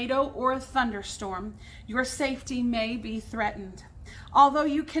tornado, or a thunderstorm, your safety may be threatened. Although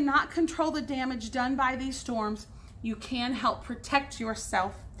you cannot control the damage done by these storms, you can help protect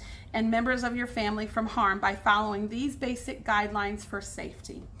yourself and members of your family from harm by following these basic guidelines for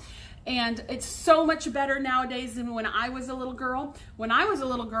safety. And it's so much better nowadays than when I was a little girl. When I was a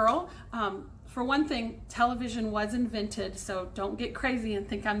little girl, for one thing, television was invented, so don't get crazy and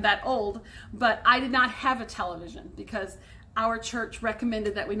think I'm that old, but I did not have a television because our church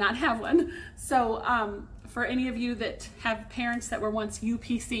recommended that we not have one. So for any of you that have parents that were once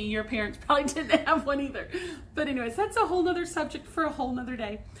UPC, your parents probably didn't have one either. But anyways, that's a whole nother subject for a whole nother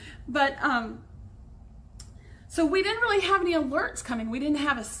day. But so we didn't really have any alerts coming. We didn't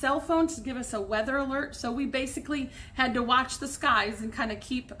have a cell phone to give us a weather alert. So we basically had to watch the skies and kind of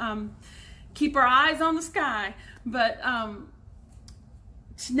keep our eyes on the sky. But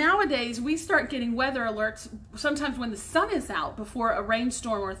nowadays we start getting weather alerts sometimes when the sun is out before a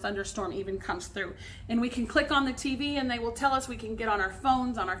rainstorm or a thunderstorm even comes through. And we can click on the TV and they will tell us. We can get on our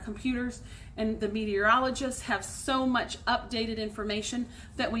phones, on our computers, and the meteorologists have so much updated information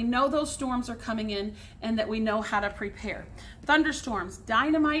that we know those storms are coming in and that we know how to prepare. Thunderstorms,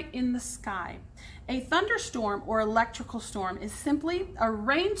 dynamite in the sky. A thunderstorm or electrical storm is simply a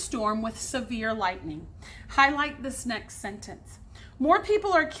rainstorm with severe lightning. Highlight this next sentence. More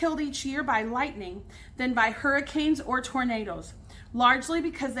people are killed each year by lightning than by hurricanes or tornadoes, largely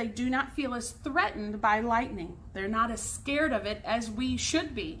because they do not feel as threatened by lightning. They're not as scared of it as we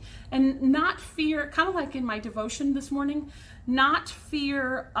should be. And not fear, kind of like in my devotion this morning, not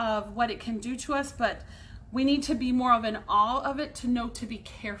fear of what it can do to us, but we need to be more of an awe of it to know to be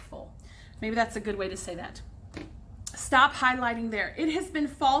careful. Maybe that's a good way to say that. Stop highlighting there. It has been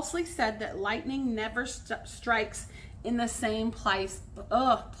falsely said that lightning never strikes in the same place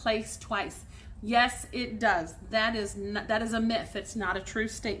twice. Yes, it does. That is a myth. It's not a true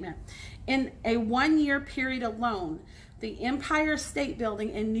statement. In a 1-year period alone, the Empire State Building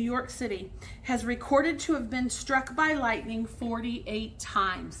in New York City has recorded to have been struck by lightning 48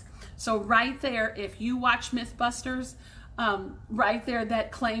 times. So right there, if you watch Mythbusters, right there,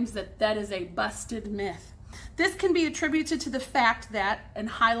 that claims that that is a busted myth. This can be attributed to the fact that, and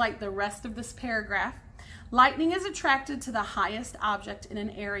highlight the rest of this paragraph, lightning is attracted to the highest object in an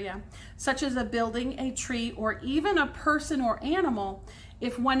area, such as a building, a tree, or even a person or animal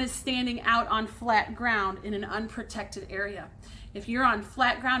if one is standing out on flat ground in an unprotected area. If you're on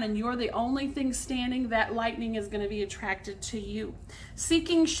flat ground and you're the only thing standing, that lightning is going to be attracted to you.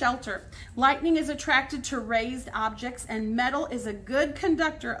 Seeking shelter. Lightning is attracted to raised objects, and metal is a good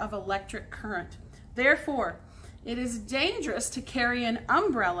conductor of electric current. Therefore, it is dangerous to carry an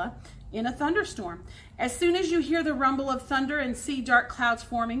umbrella in a thunderstorm. As soon as you hear the rumble of thunder and see dark clouds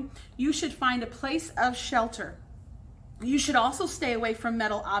forming, you should find a place of shelter. You should also stay away from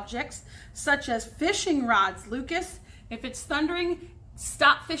metal objects such as fishing rods. Lucas, if it's thundering,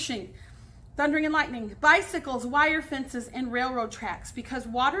 stop fishing. Thundering and lightning. Bicycles, wire fences, and railroad tracks. Because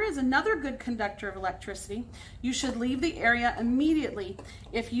water is another good conductor of electricity, you should leave the area immediately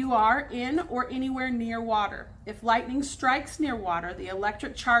if you are in or anywhere near water. If lightning strikes near water, the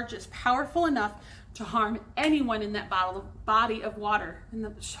electric charge is powerful enough to harm anyone in that body of water.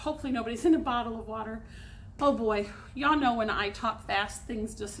 And hopefully nobody's in a bottle of water. Oh boy, y'all know when I talk fast,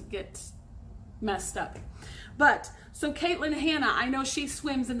 things just get messed up. But, so Caitlin Hanna, I know she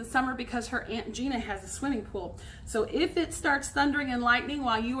swims in the summer because her Aunt Gina has a swimming pool. So if it starts thundering and lightning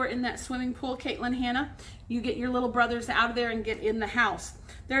while you are in that swimming pool, Caitlin Hanna, you get your little brothers out of there and get in the house.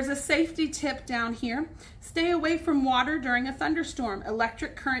 There's a safety tip down here. Stay away from water during a thunderstorm.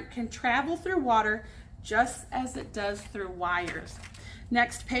 Electric current can travel through water just as it does through wires.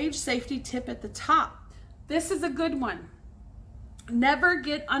 Next page, safety tip at the top. This is a good one. Never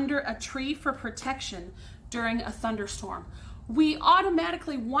get under a tree for protection during a thunderstorm. We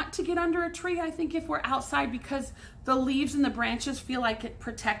automatically want to get under a tree, I think, if we're outside because the leaves and the branches feel like it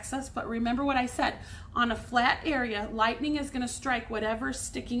protects us. But remember what I said, on a flat area, lightning is going to strike whatever's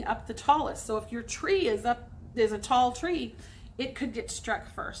sticking up the tallest. So if your tree is a tall tree, it could get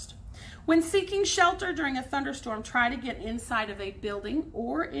struck first. When seeking shelter during a thunderstorm, try to get inside of a building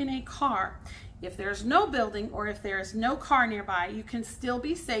or in a car. If there's no building or if there is no car nearby, you can still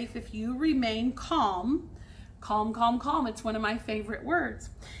be safe if you remain calm. Calm, calm, calm. It's one of my favorite words.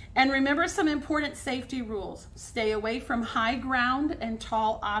 And remember some important safety rules. Stay away from high ground and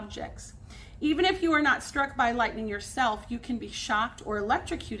tall objects. Even if you are not struck by lightning yourself, you can be shocked or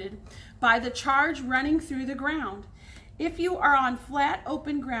electrocuted by the charge running through the ground. If you are on flat,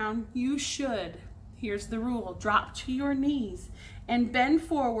 open ground, you should, Here's the rule. Drop to your knees and bend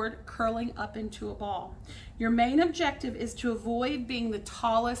forward, curling up into a ball. Your main objective is to avoid being the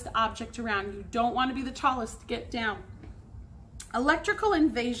tallest object around. You don't want to be the tallest. Get down. Electrical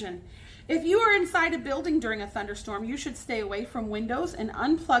invasion. If you are inside a building during a thunderstorm, you should stay away from windows and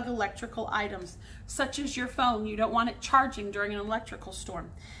unplug electrical items, such as your phone. You don't want it charging during an electrical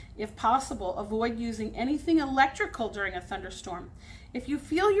storm. If possible, avoid using anything electrical during a thunderstorm. If you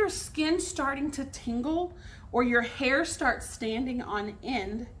feel your skin starting to tingle or your hair starts standing on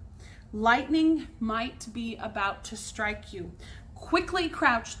end, lightning might be about to strike you. Quickly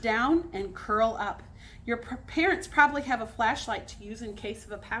crouch down and curl up. Your parents probably have a flashlight to use in case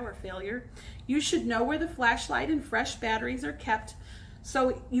of a power failure. You should know where the flashlight and fresh batteries are kept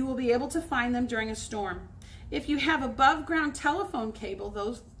so you will be able to find them during a storm. If you have above ground telephone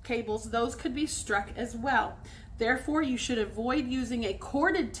those could be struck as well. Therefore, you should avoid using a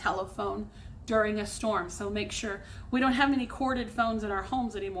corded telephone during a storm. So make sure, we don't have many corded phones in our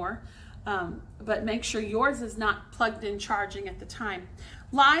homes anymore, but make sure yours is not plugged in charging at the time.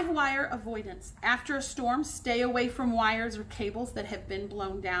 Live wire avoidance. After a storm, stay away from wires or cables that have been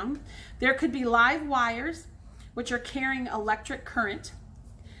blown down. There could be live wires which are carrying electric current.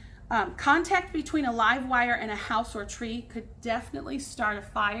 Contact between a live wire and a house or tree could definitely start a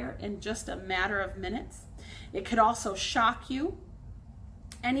fire in just a matter of minutes. It could also shock you.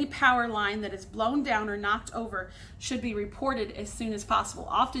 Any power line that is blown down or knocked over should be reported as soon as possible.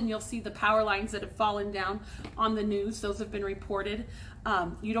 Often you'll see the power lines that have fallen down on the news. Those have been reported.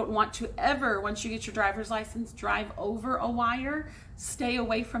 You don't want to ever, once you get your driver's license, drive over a wire. Stay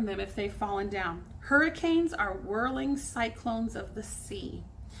away from them if they've fallen down. Hurricanes are whirling cyclones of the sea.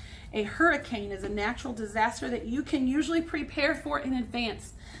 A hurricane is a natural disaster that you can usually prepare for in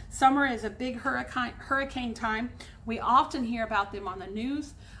advance. Summer is a big hurricane time. We often hear about them on the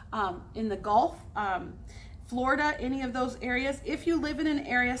news, in the Gulf, Florida, any of those areas. If you live in an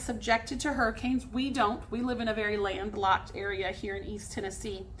area subjected to hurricanes, we don't. We live in a very landlocked area here in East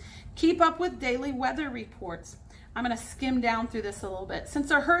Tennessee. Keep up with daily weather reports. I'm going to skim down through this a little bit.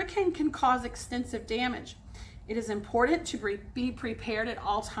 Since a hurricane can cause extensive damage, it is important to be prepared at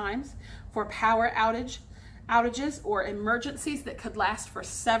all times for power outages or emergencies that could last for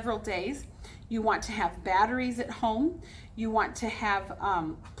several days. You want to have batteries at home. You want to have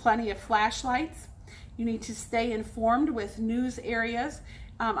plenty of flashlights. You need to stay informed with news areas.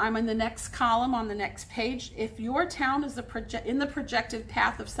 I'm in the next column on the next page. If your town is in the projected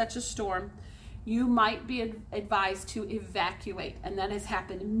path of such a storm, you might be advised to evacuate, and that has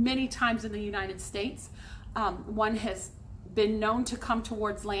happened many times in the United States. One has been known to come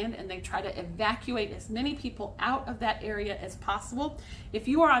towards land and they try to evacuate as many people out of that area as possible. If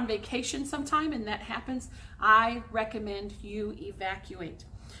you are on vacation sometime and that happens, I recommend you evacuate.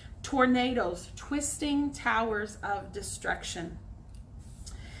 Tornadoes, twisting towers of destruction.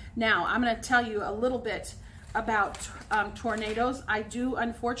 Now, I'm going to tell you a little bit about tornadoes. I do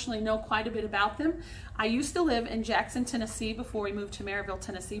unfortunately know quite a bit about them. I used to live in Jackson, Tennessee before we moved to Maryville,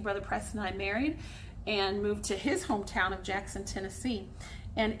 Tennessee. Brother Preston and I married and moved to his hometown of Jackson, Tennessee.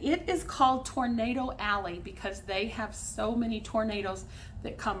 And it is called Tornado Alley because they have so many tornadoes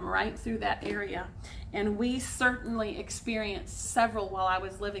that come right through that area. And we certainly experienced several while I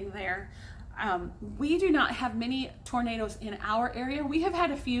was living there. We do not have many tornadoes in our area. We have had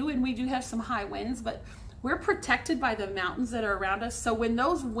a few and we do have some high winds, but we're protected by the mountains that are around us. So when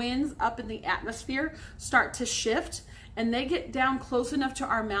those winds up in the atmosphere start to shift and they get down close enough to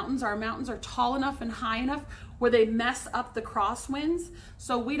our mountains are tall enough and high enough where they mess up the crosswinds.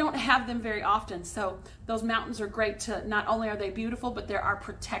 So we don't have them very often. So those mountains are great to, not only are they beautiful, but they're our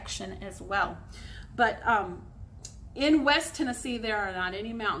protection as well. But in West Tennessee, there are not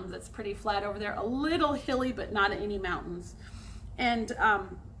any mountains. It's pretty flat over there, a little hilly, but not any mountains. And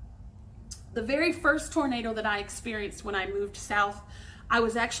the very first tornado that I experienced when I moved south, I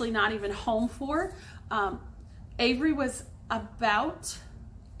was actually not even home for. Avery was about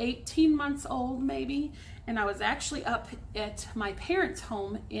 18 months old maybe, and I was actually up at my parents'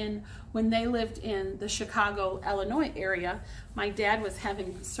 home when they lived in the Chicago, Illinois area. My dad was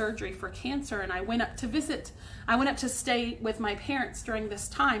having surgery for cancer, and I went up to visit. I went up to stay with my parents during this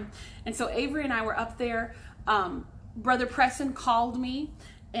time, and so Avery and I were up there. Brother Preston called me,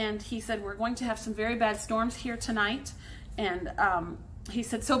 and he said, we're going to have some very bad storms here tonight, and he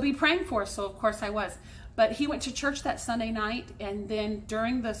said, so be praying for us. So of course I was. But he went to church that Sunday night, and then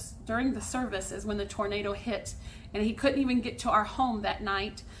during the service is when the tornado hit, and he couldn't even get to our home that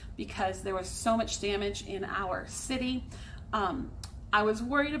night because there was so much damage in our city. I was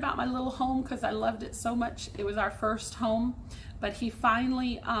worried about my little home because I loved it so much. It was our first home, but he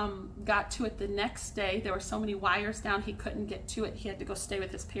finally got to it the next day. There were so many wires down, he couldn't get to it. He had to go stay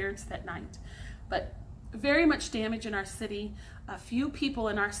with his parents that night. But very much damage in our city. A few people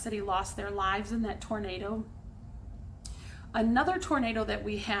in our city lost their lives in that tornado. Another tornado that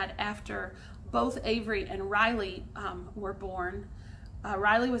we had after both Avery and Riley were born.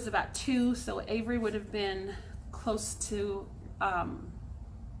 Riley was about 2, so Avery would have been close to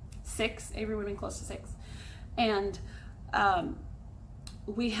 6. Avery would have been close to 6. And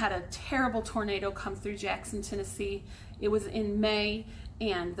we had a terrible tornado come through Jackson, Tennessee. It was in May,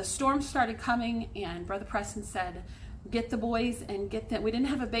 and the storm started coming, and Brother Preston said, get the boys and get them. We didn't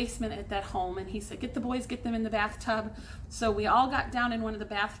have a basement at that home, and he said, get the boys, get them in the bathtub. So we all got down in one of the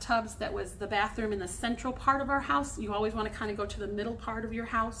bathtubs that was the bathroom in the central part of our house. You always want to kind of go to the middle part of your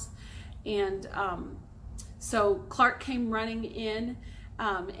house. And so Clark came running in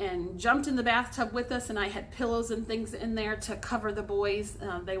and jumped in the bathtub with us, and I had pillows and things in there to cover the boys.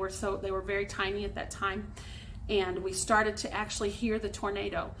 They were very tiny at that time. And we started to actually hear the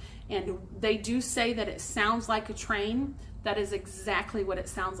tornado. And they do say that it sounds like a train. That is exactly what it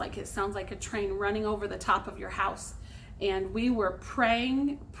sounds like. It sounds like a train running over the top of your house. And we were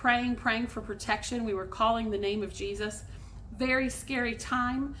praying for protection. We were calling the name of Jesus. Very scary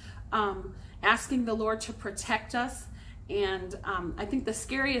time, asking the Lord to protect us. And I think the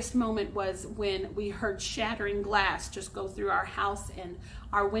scariest moment was when we heard shattering glass just go through our house, and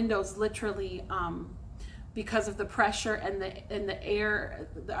our windows literally, because of the pressure and the air,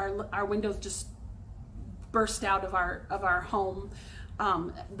 our windows just burst out of our home.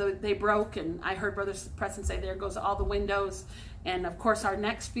 They broke, and I heard Brother Preston say, there goes all the windows. And of course our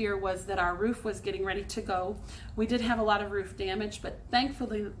next fear was that our roof was getting ready to go. We did have a lot of roof damage, but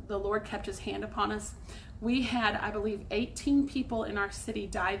thankfully the Lord kept his hand upon us. We had, I believe, 18 people in our city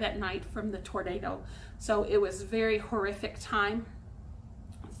die that night from the tornado. So it was a very horrific time.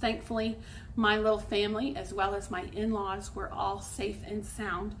 Thankfully, my little family, as well as my in-laws, were all safe and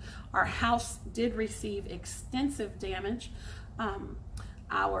sound. Our house did receive extensive damage.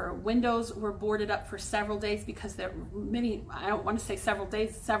 Our windows were boarded up for several days because there were many, I don't want to say several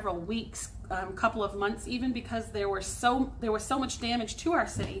days, several weeks, a couple of months even, because there was so much damage to our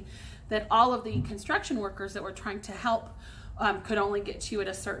city that all of the construction workers that were trying to help could only get to you at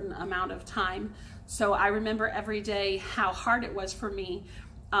a certain amount of time. So I remember every day how hard it was for me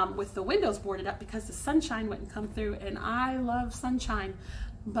with the windows boarded up because the sunshine wouldn't come through, and I love sunshine.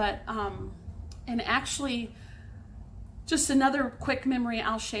 But and actually, just another quick memory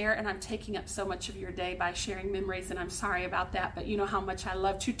I'll share, and I'm taking up so much of your day by sharing memories, and I'm sorry about that, but you know how much I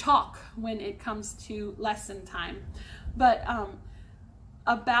love to talk when it comes to lesson time. But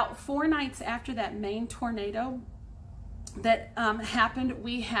about 4 nights after that main tornado that happened,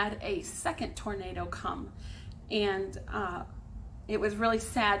 we had a second tornado come, and it was really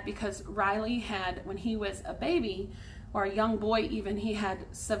sad because Riley had, when he was a baby, or a young boy even, he had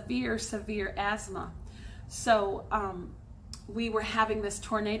severe asthma. So we were having this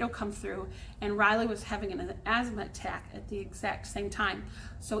tornado come through, and Riley was having an asthma attack at the exact same time.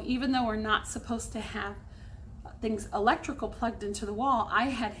 So even though we're not supposed to have things electrical plugged into the wall, I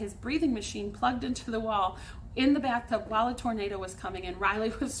had his breathing machine plugged into the wall in the bathtub while a tornado was coming, and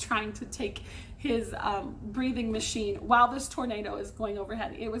Riley was trying to take his breathing machine while this tornado is going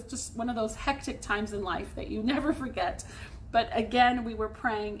overhead. It was just one of those hectic times in life that you never forget. But again, we were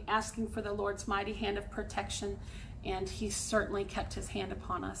praying, asking for the Lord's mighty hand of protection, and he certainly kept his hand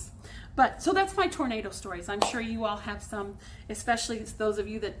upon us. But so that's my tornado stories. I'm sure you all have some, especially those of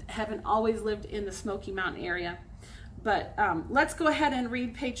you that haven't always lived in the Smoky Mountain area. But let's go ahead and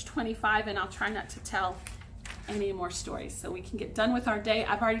read page 25, and I'll try not to tell any more stories so we can get done with our day.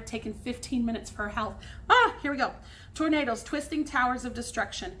 I've already taken 15 minutes for health. Here we go. Tornadoes, twisting towers of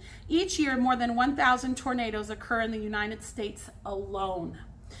destruction. Each year, more than 1,000 tornadoes occur in the United States alone.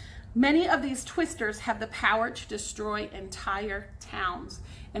 Many of these twisters have the power to destroy entire towns.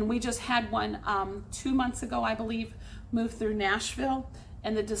 And we just had one 2 months ago, I believe, move through Nashville.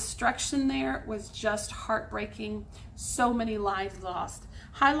 And the destruction there was just heartbreaking. So many lives lost.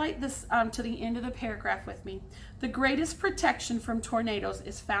 Highlight this to the end of the paragraph with me. The greatest protection from tornadoes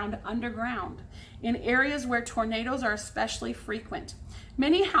is found underground, in areas where tornadoes are especially frequent.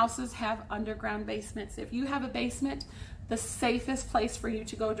 Many houses have underground basements. If you have a basement, the safest place for you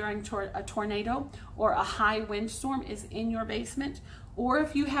to go during a tornado or a high windstorm is in your basement. Or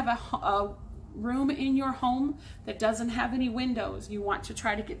if you have a room in your home that doesn't have any windows, you want to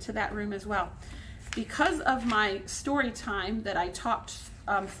try to get to that room as well. Because of my story time that I talked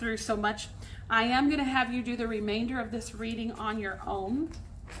through so much, I am going to have you do the remainder of this reading on your own.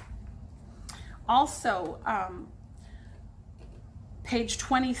 Also, page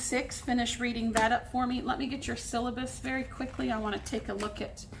 26, finish reading that up for me. Let me get your syllabus very quickly. I want to take a look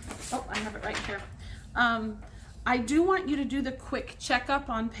at, oh, I have it right here. I do want you to do the quick checkup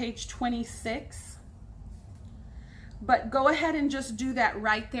on page 26, but go ahead and just do that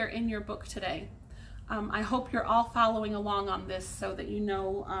right there in your book today. I hope you're all following along on this so that you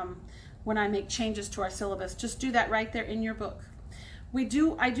know when I make changes to our syllabus. Just do that right there in your book. I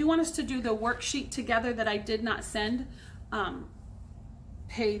do want us to do the worksheet together that I did not send,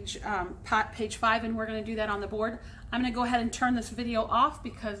 page 5, and we're going to do that on the board. I'm going to go ahead and turn this video off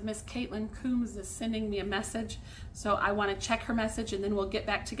because Miss Caitlin Coombs is sending me a message. So I want to check her message, and then we'll get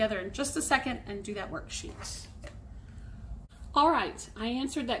back together in just a second and do that worksheet. All right, I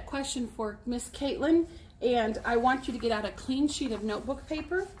answered that question for Miss Caitlin, and I want you to get out a clean sheet of notebook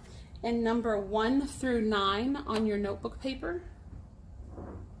paper and number 1 through 9 on your notebook paper.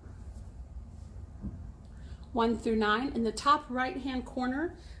 1 through 9. In the top right-hand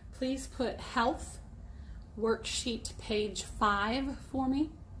corner, please put Health Worksheet page 5 for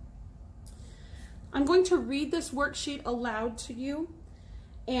me. I'm going to read this worksheet aloud to you,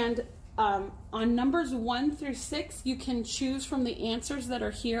 and on numbers 1 through 6, you can choose from the answers that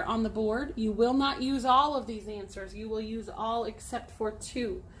are here on the board. You will not use all of these answers. You will use all except for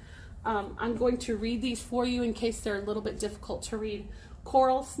 2. I'm going to read these for you in case they're a little bit difficult to read.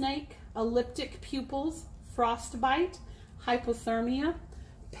 Coral snake, elliptic pupils, frostbite, hypothermia,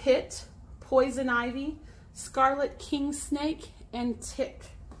 pit, poison ivy, scarlet king snake, and tick.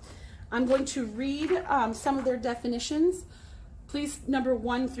 I'm going to read some of their definitions. Please, number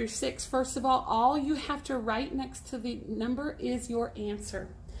 1 through 6. First of all you have to write next to the number is your answer.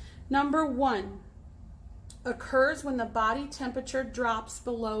 Number 1 occurs when the body temperature drops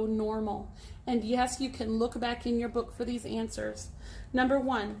below normal. And yes, you can look back in your book for these answers. Number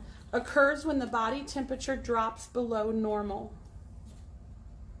 1 occurs when the body temperature drops below normal.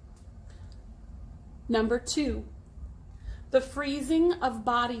 Number 2, the freezing of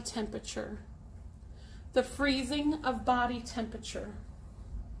body temperature. The freezing of body temperature.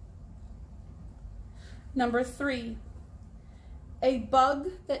 Number 3, a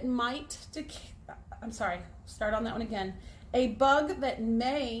bug that might start on that one again. A bug that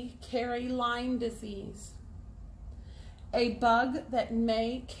may carry Lyme disease. A bug that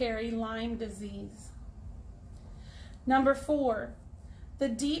may carry Lyme disease. Number 4, the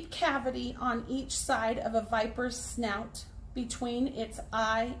deep cavity on each side of a viper's snout between its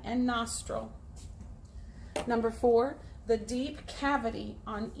eye and nostril. Number 4, the deep cavity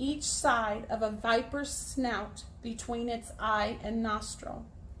on each side of a viper's snout between its eye and nostril.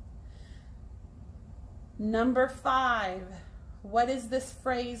 Number 5, what is this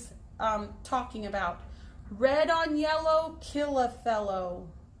phrase talking about? Red on yellow, kill a fellow.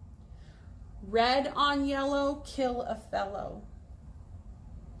 Red on yellow, kill a fellow.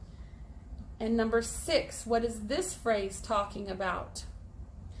 And number 6, what is this phrase talking about?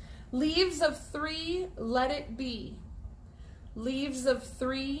 Leaves of 3, let it be. Leaves of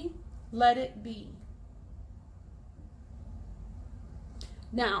 3, let it be.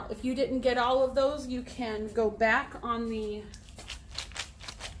 Now, if you didn't get all of those, you can go back on the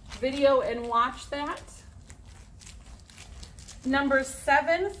video and watch that. Numbers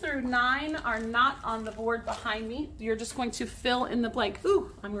 7 through 9 are not on the board behind me. You're just going to fill in the blank.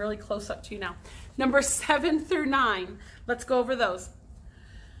 Ooh, I'm really close up to you now. Numbers 7 through 9. Let's go over those.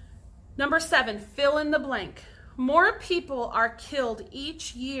 Number 7, fill in the blank. More people are killed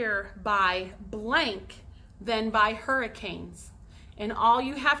each year by blank than by hurricanes. And all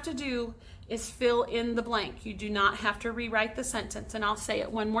you have to do is fill in the blank. You do not have to rewrite the sentence. And I'll say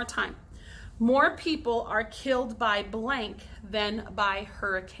it one more time. More people are killed by blank than by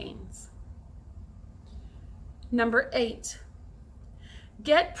hurricanes. Number 8,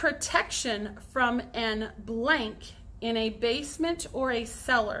 get protection from an blank in a basement or a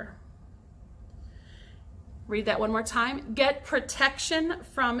cellar. Read that one more time. Get protection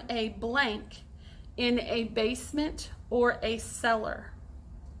from a blank in a basement or a cellar.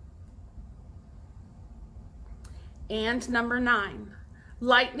 And number 9,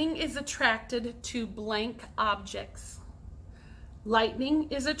 lightning is attracted to blank objects. Lightning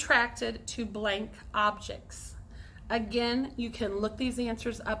is attracted to blank objects. Again, you can look these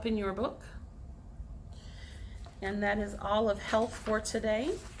answers up in your book. And that is all of health for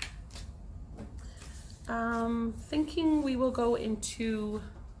today. Thinking we will go into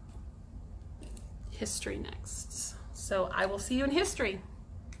history next. So I will see you in history.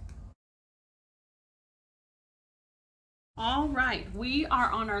 All right, we are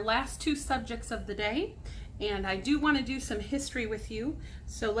on our last two subjects of the day, and I do want to do some history with you.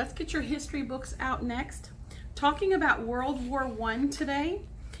 So let's get your history books out next. Talking about World War I today.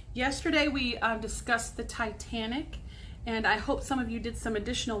 Yesterday we discussed the Titanic, and I hope some of you did some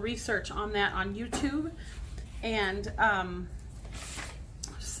additional research on that on YouTube. And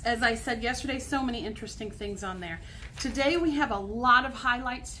as I said yesterday, so many interesting things on there. Today we have a lot of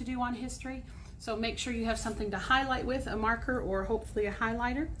highlights to do on history. So make sure you have something to highlight with, a marker or hopefully a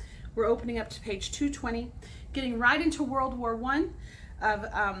highlighter. We're opening up to page 220, getting right into World War I,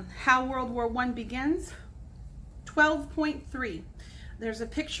 of how World War I begins. 12.3. There's a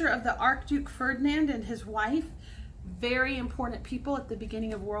picture of the Archduke Ferdinand and his wife, very important people at the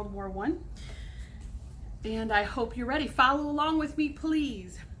beginning of World War I. And I hope you're ready. Follow along with me,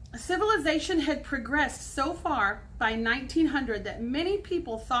 please. Civilization had progressed so far by 1900 that many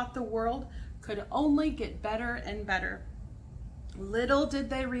people thought the world could only get better and better. Little did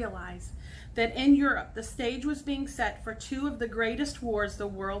they realize that in Europe, the stage was being set for two of the greatest wars the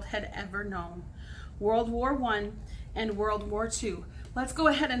world had ever known, World War I and World War II. Let's go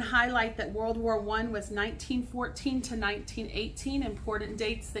ahead and highlight that World War I was 1914 to 1918, important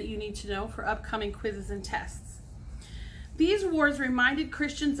dates that you need to know for upcoming quizzes and tests. These wars reminded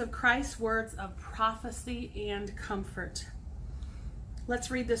Christians of Christ's words of prophecy and comfort.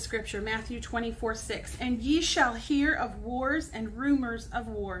 Let's read this scripture, Matthew 24:6. And ye shall hear of wars and rumors of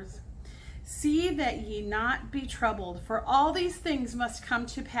wars. See that ye not be troubled, for all these things must come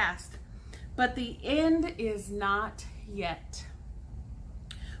to pass, but the end is not yet.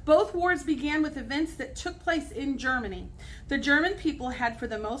 Both wars began with events that took place in Germany. The German people had, for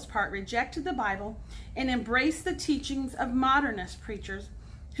the most part, rejected the Bible and embraced the teachings of modernist preachers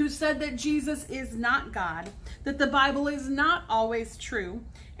who said that Jesus is not God, that the Bible is not always true,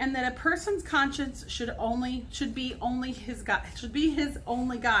 and that a person's conscience should be his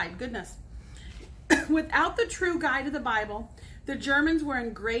only guide. Goodness. Without the true guide of the Bible, the Germans were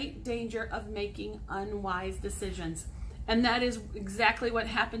in great danger of making unwise decisions. And that is exactly what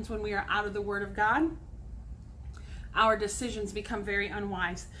happens when we are out of the Word of God. Our decisions become very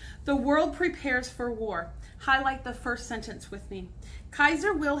unwise. The world prepares for war. Highlight the first sentence with me.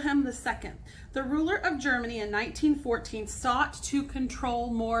 Kaiser Wilhelm II, the ruler of Germany in 1914, sought to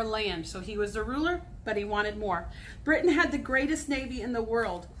control more land. So he was the ruler, but he wanted more. Britain had the greatest navy in the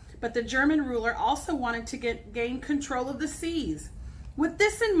world, but the German ruler also wanted to gain control of the seas. With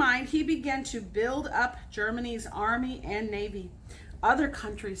this in mind, he began to build up Germany's army and navy. Other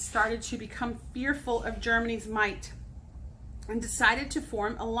countries started to become fearful of Germany's might and decided to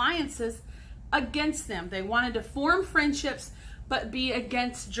form alliances against them. They wanted to form friendships but be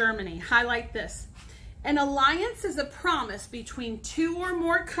against Germany. Highlight this. An alliance is a promise between two or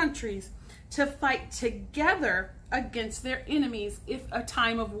more countries to fight together against their enemies if a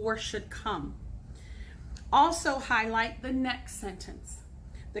time of war should come. Also highlight the next sentence.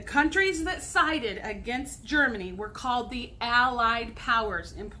 The countries that sided against Germany were called the Allied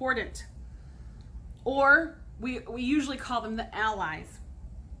Powers. Important. Or we usually call them the Allies.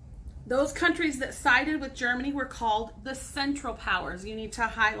 Those countries that sided with Germany were called the Central Powers. You need to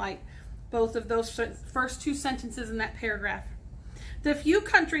highlight both of those first two sentences in that paragraph. The few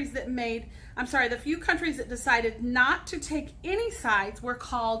countries that decided not to take any sides were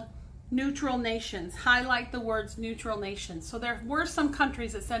called neutral nations. Highlight the words neutral nations. So there were some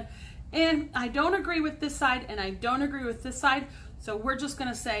countries that said, I don't agree with this side and I don't agree with this side, so we're just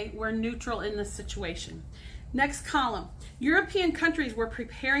going to say we're neutral in this situation. Next column. European countries were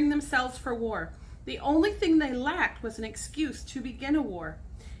preparing themselves for war. The only thing they lacked was an excuse to begin a war.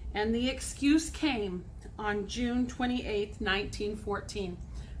 And the excuse came on June 28, 1914.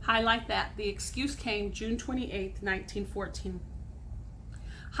 Highlight that. The excuse came June 28, 1914.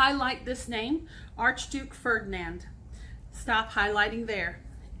 Highlight this name, Archduke Ferdinand. Stop highlighting there.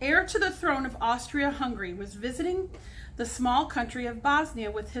 Heir to the throne of Austria-Hungary, was visiting the small country of Bosnia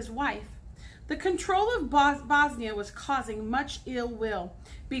with his wife. The control of Bosnia was causing much ill will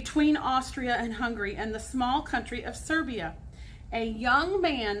between Austria and Hungary and the small country of Serbia. A young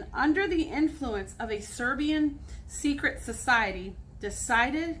man under the influence of a Serbian secret society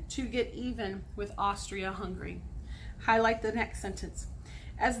decided to get even with Austria-Hungary. Highlight the next sentence.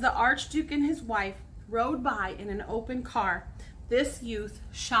 As the Archduke and his wife rode by in an open car, this youth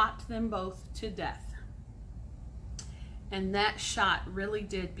shot them both to death. And that shot really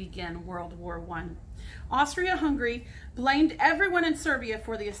did begin World War I. Austria-Hungary blamed everyone in Serbia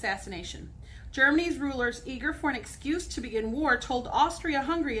for the assassination. Germany's rulers, eager for an excuse to begin war, told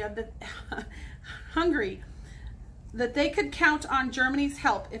Austria-Hungary that they could count on Germany's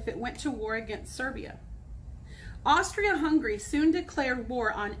help if it went to war against Serbia. Austria-Hungary soon declared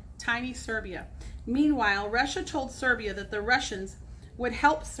war on tiny Serbia. Meanwhile, Russia told Serbia that the Russians would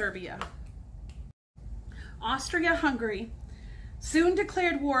help Serbia. Austria-Hungary soon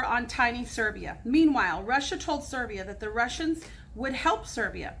declared war on tiny Serbia. Meanwhile, Russia told Serbia that the Russians would help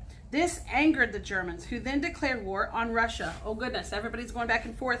Serbia. This angered the Germans, who then declared war on Russia. Oh goodness, everybody's going back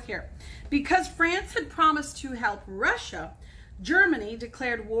and forth here. Because France had promised to help Russia, Germany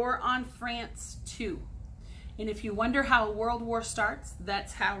declared war on France too. And if you wonder how a world war starts,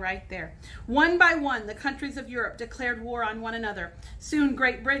 that's how right there. One by one, the countries of Europe declared war on one another. Soon,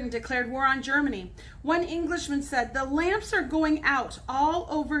 Great Britain declared war on Germany. One Englishman said, "The lamps are going out all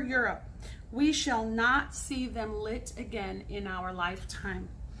over Europe. We shall not see them lit again in our lifetime."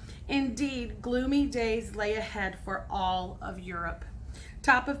 Indeed, gloomy days lay ahead for all of Europe.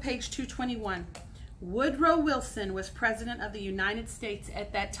 Top of page 221. Woodrow Wilson was President of the United States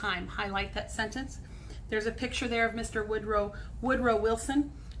at that time. Highlight that sentence. There's a picture there of Mr. Woodrow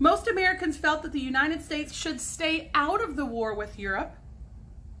Wilson. Most Americans felt that the United States should stay out of the war with Europe.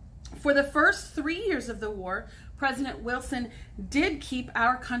 For the first 3 years of the war, President Wilson did keep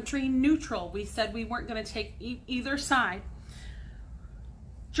our country neutral. We said we weren't going to take either side.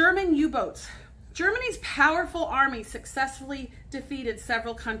 German U-boats. Germany's powerful army successfully defeated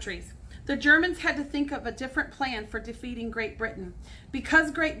several countries. The Germans had to think of a different plan for defeating Great Britain. Because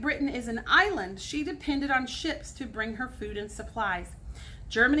Great Britain is an island, she depended on ships to bring her food and supplies.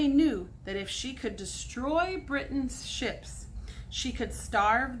 Germany knew that if she could destroy Britain's ships, she could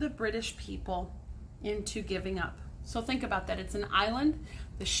starve the British people into giving up. So think about that. It's an island.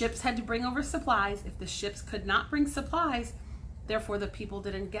 The ships had to bring over supplies. If the ships could not bring supplies, therefore the people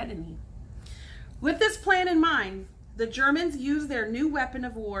didn't get any. With this plan in mind, the Germans used their new weapon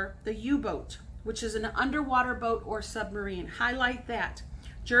of war, the U-boat, which is an underwater boat or submarine. Highlight that.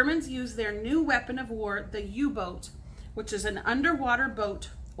 Germans used their new weapon of war, the U-boat, which is an underwater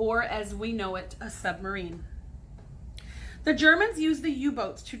boat, or as we know it, a submarine. The Germans used the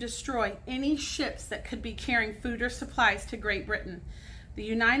U-boats to destroy any ships that could be carrying food or supplies to Great Britain. The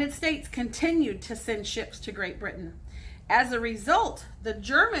United States continued to send ships to Great Britain. As a result, the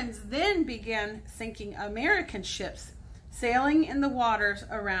Germans then began sinking American ships sailing in the waters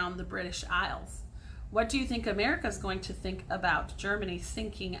around the British Isles. What do you think America's going to think about Germany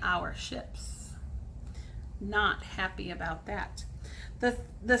sinking our ships? Not happy about that.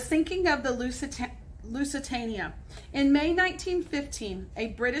 The sinking of the Lusitania. In May 1915, a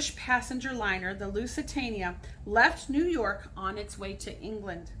British passenger liner, the Lusitania, left New York on its way to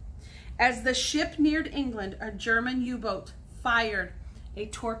England. As the ship neared England, a German U-boat fired a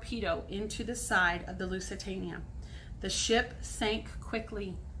torpedo into the side of the Lusitania. The ship sank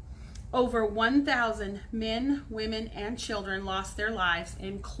quickly. Over 1,000 men, women, and children lost their lives,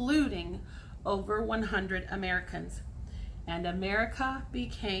 including over 100 Americans. And America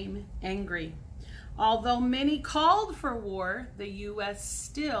became angry. Although many called for war, the U.S.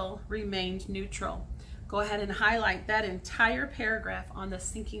 still remained neutral. Go ahead and highlight that entire paragraph on the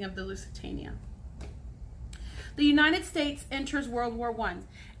sinking of the Lusitania. The United States enters World War I.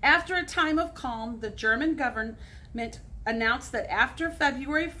 After a time of calm, the German government announced that after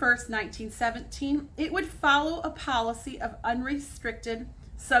February 1st, 1917, it would follow a policy of unrestricted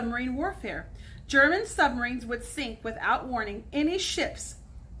submarine warfare. German submarines would sink without warning any ships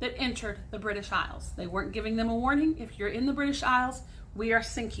that entered the British Isles. They weren't giving them a warning. If you're in the British Isles, we are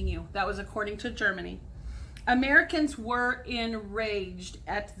sinking you. That was according to Germany. Americans were enraged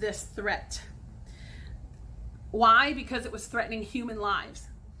at this threat. Why? Because it was threatening human lives.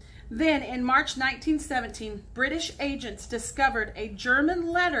 Then, in March 1917, British agents discovered a German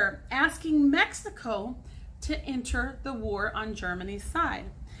letter asking Mexico to enter the war on Germany's side.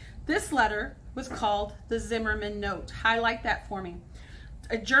 This letter was called the Zimmermann Note. Highlight that for me.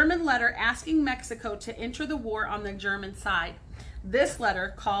 A German letter asking Mexico to enter the war on the German side. This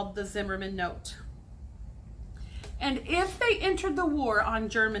letter called the Zimmermann Note. And if they entered the war on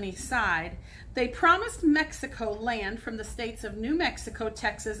Germany's side, they promised Mexico land from the states of New Mexico,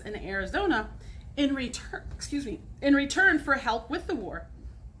 Texas, and Arizona in return for help with the war.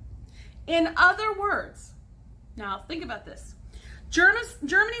 In other words, now think about this.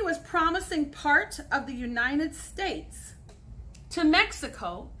 Germany was promising part of the United States to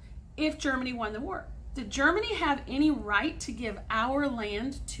Mexico if Germany won the war. Did Germany have any right to give our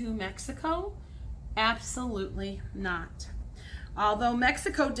land to Mexico? Absolutely not. Although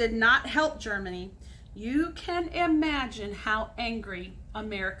Mexico did not help Germany, you can imagine how angry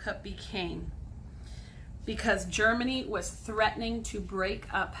America became because Germany was threatening to break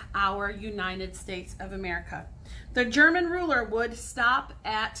up our United States of America. The German ruler would stop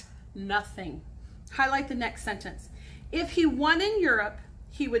at nothing. Highlight the next sentence. If he won in Europe,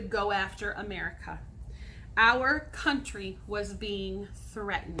 he would go after America. Our country was being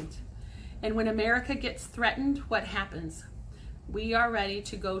threatened. And when America gets threatened, what happens? We are ready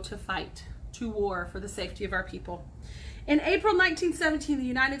to go to fight, to war for the safety of our people. In April 1917, the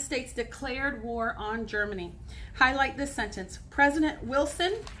United States declared war on Germany. Highlight this sentence. President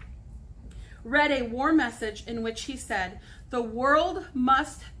Wilson read a war message in which he said, "The world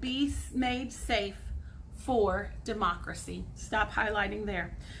must be made safe for democracy." Stop highlighting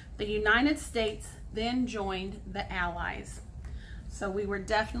there. The United States then joined the Allies. So we were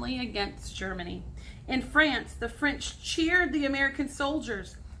definitely against Germany. In France, the French cheered the American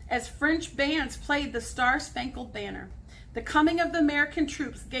soldiers as French bands played the Star-Spangled Banner. The coming of the American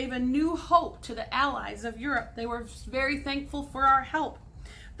troops gave a new hope to the Allies of Europe. They were very thankful for our help.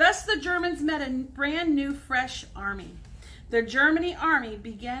 Thus, the Germans met a brand new, fresh army. The German army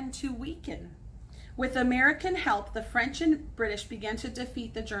began to weaken. With American help, the French and British began to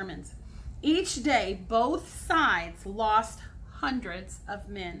defeat the Germans. Each day, both sides lost hundreds of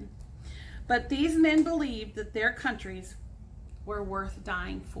men. But these men believed that their countries were worth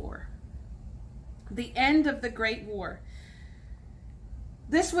dying for. The end of the Great War.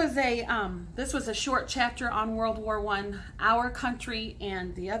 This was a short chapter on World War I. Our country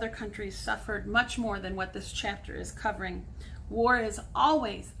and the other countries suffered much more than what this chapter is covering. War is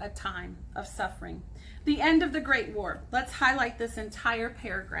always a time of suffering. The end of the Great War. Let's highlight this entire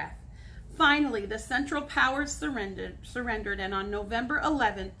paragraph. Finally, the Central Powers surrendered, and on November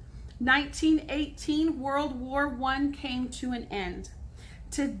 11th, 1918, World War I came to an end.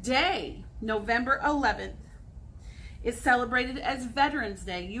 Today, November 11th, is celebrated as Veterans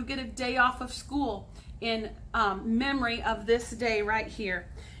Day. You get a day off of school in memory of this day right here.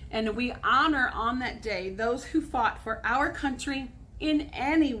 And we honor on that day those who fought for our country in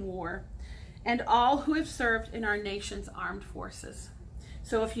any war and all who have served in our nation's armed forces.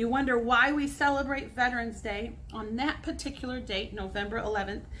 So if you wonder why we celebrate Veterans Day on that particular date, November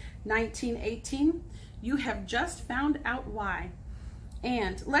 11th, 1918, you have just found out why.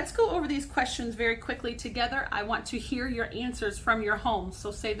 And let's go over these questions very quickly together. I want to hear your answers from your home,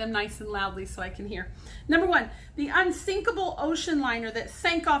 so say them nice and loudly so I can hear. Number one, the unsinkable ocean liner that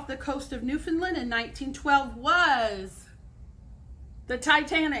sank off the coast of Newfoundland in 1912 was the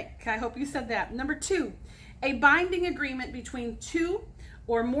Titanic. I hope you said that. Number two, a binding agreement between two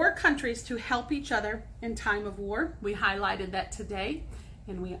or more countries to help each other in time of war. We highlighted that today,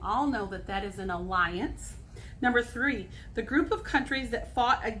 and we all know that that is an alliance. Number three, the group of countries that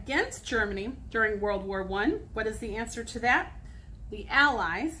fought against Germany during World War I. What is the answer to that? The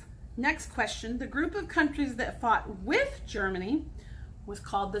Allies. Next question, the group of countries that fought with Germany was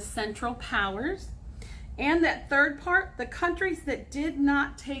called the Central Powers. And that third part, the countries that did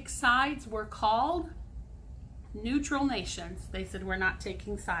not take sides were called neutral nations. They said we're not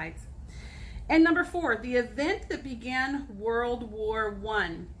taking sides. And number four, the event that began World War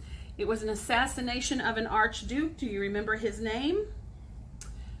I. It was an assassination of an archduke. Do you remember his name?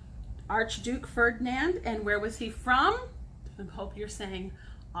 Archduke Ferdinand. And where was he from? I hope you're saying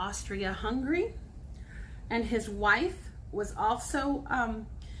Austria-Hungary. And his wife was also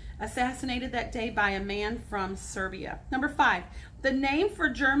assassinated that day by a man from Serbia. Number five, the name for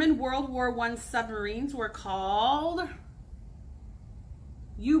German World War I submarines were called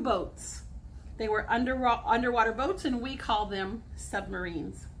U-boats. They were underwater boats, and we call them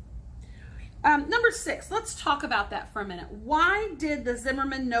submarines. Number six, let's talk about that for a minute. Why did the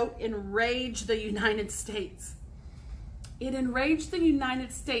Zimmerman note enrage the United States? It enraged the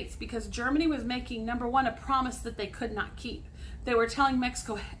United States because Germany was making, number one, a promise that they could not keep. They were telling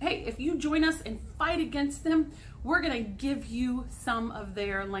Mexico, hey, if you join us and fight against them, we're going to give you some of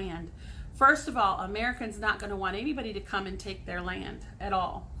their land. First of all, Americans not going to want anybody to come and take their land at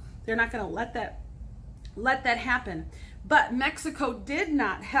all. They're not going to let that happen. But Mexico did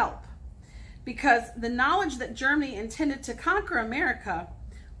not help, because the knowledge that Germany intended to conquer America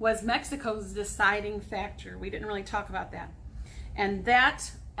was Mexico's deciding factor. We didn't really talk about that. And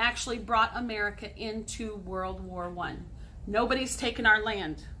that actually brought America into World War I. Nobody's taken our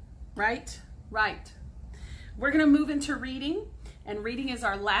land, right? Right. We're going to move into reading, and reading is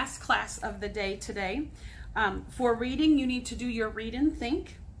our last class of the day today. For reading, you need to do your read and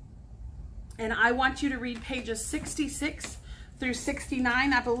think. And I want you to read pages 66 through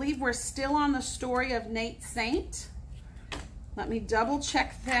 69. I believe we're still on the story of Nate Saint. Let me double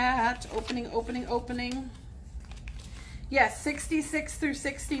check that. Opening. Yes, 66 through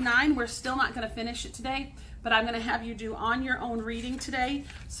 69. We're still not going to finish it today, but I'm going to have you do on your own reading today.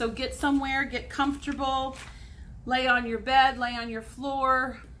 So get somewhere, get comfortable, lay on your bed, lay on your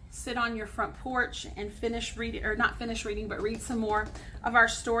floor, sit on your front porch and finish reading, or not finish reading, but read some more of our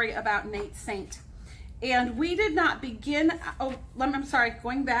story about Nate Saint. And we did not begin, I'm sorry,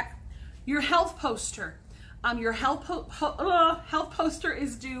 going back, your health poster. Your health poster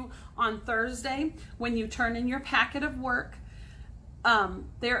is due on Thursday when you turn in your packet of work.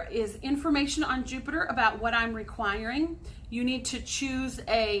 There is information on Jupiter about what I'm requiring. You need to choose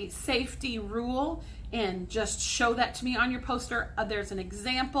a safety rule and just show that to me on your poster. There's an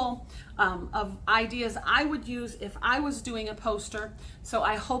example of ideas I would use if I was doing a poster. So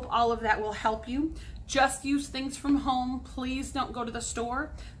I hope all of that will help you. Just use things from home. Please don't go to the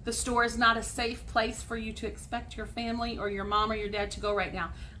store. The store is not a safe place for you to expect your family or your mom or your dad to go right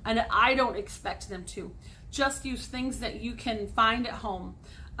now. And I don't expect them to. Just use things that you can find at home.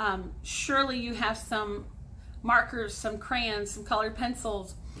 Surely you have some markers, some crayons, some colored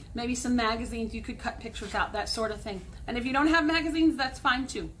pencils, maybe some magazines you could cut pictures out, that sort of thing. And if you don't have magazines, that's fine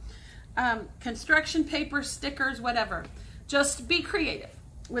too. Construction paper, stickers, whatever. Just be creative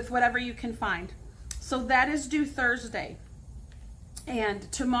with whatever you can find. So that is due Thursday. And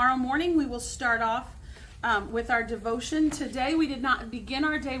tomorrow morning we will start off with our devotion. Today we did not begin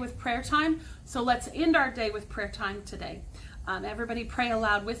our day with prayer time, so let's end our day with prayer time today. Everybody pray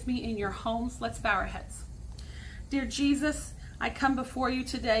aloud with me in your homes. Let's bow our heads. Dear Jesus, I come before you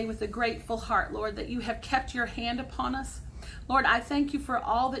today with a grateful heart, Lord, that you have kept your hand upon us. Lord, I thank you for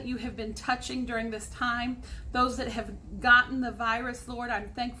all that you have been touching during this time. Those that have gotten the virus, Lord, I'm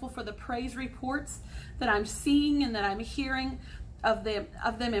thankful for the praise reports that I'm seeing and that I'm hearing of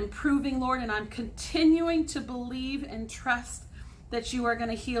them improving, Lord, and I'm continuing to believe and trust that you are going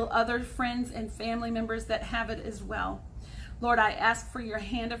to heal other friends and family members that have it as well. Lord, I ask for your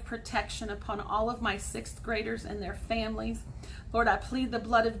hand of protection upon all of my 6th graders and their families. Lord, I plead the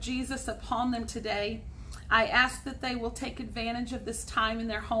blood of Jesus upon them today. I ask that they will take advantage of this time in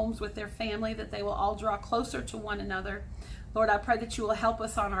their homes with their family, that they will all draw closer to one another. Lord, I pray that you will help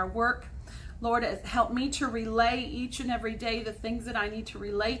us on our work. Lord, help me to relay each and every day the things that I need to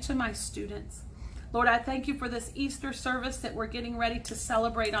relay to my students. Lord, I thank you for this Easter service that we're getting ready to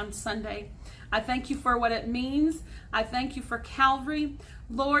celebrate on Sunday. I thank you for what it means. I thank you for Calvary.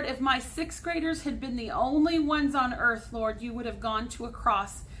 Lord, if my 6th graders had been the only ones on earth, Lord, you would have gone to a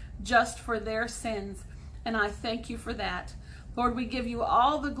cross just for their sins. And I thank you for that. Lord, we give you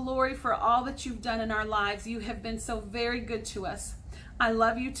all the glory for all that you've done in our lives. You have been so very good to us. I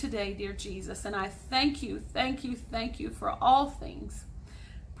love you today, dear Jesus, and I thank you for all things.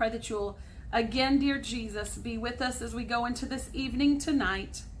 Pray that you'll, again, dear Jesus, be with us as we go into this evening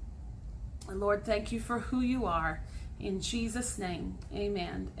tonight. And Lord, thank you for who you are. In Jesus' name,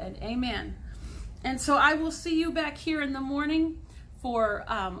 amen and amen. And so I will see you back here in the morning for,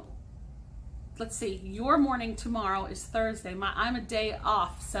 let's see, your morning tomorrow is Thursday. I'm a day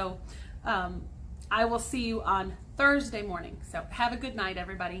off, so I will see you on Thursday morning. So have a good night,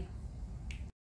 everybody.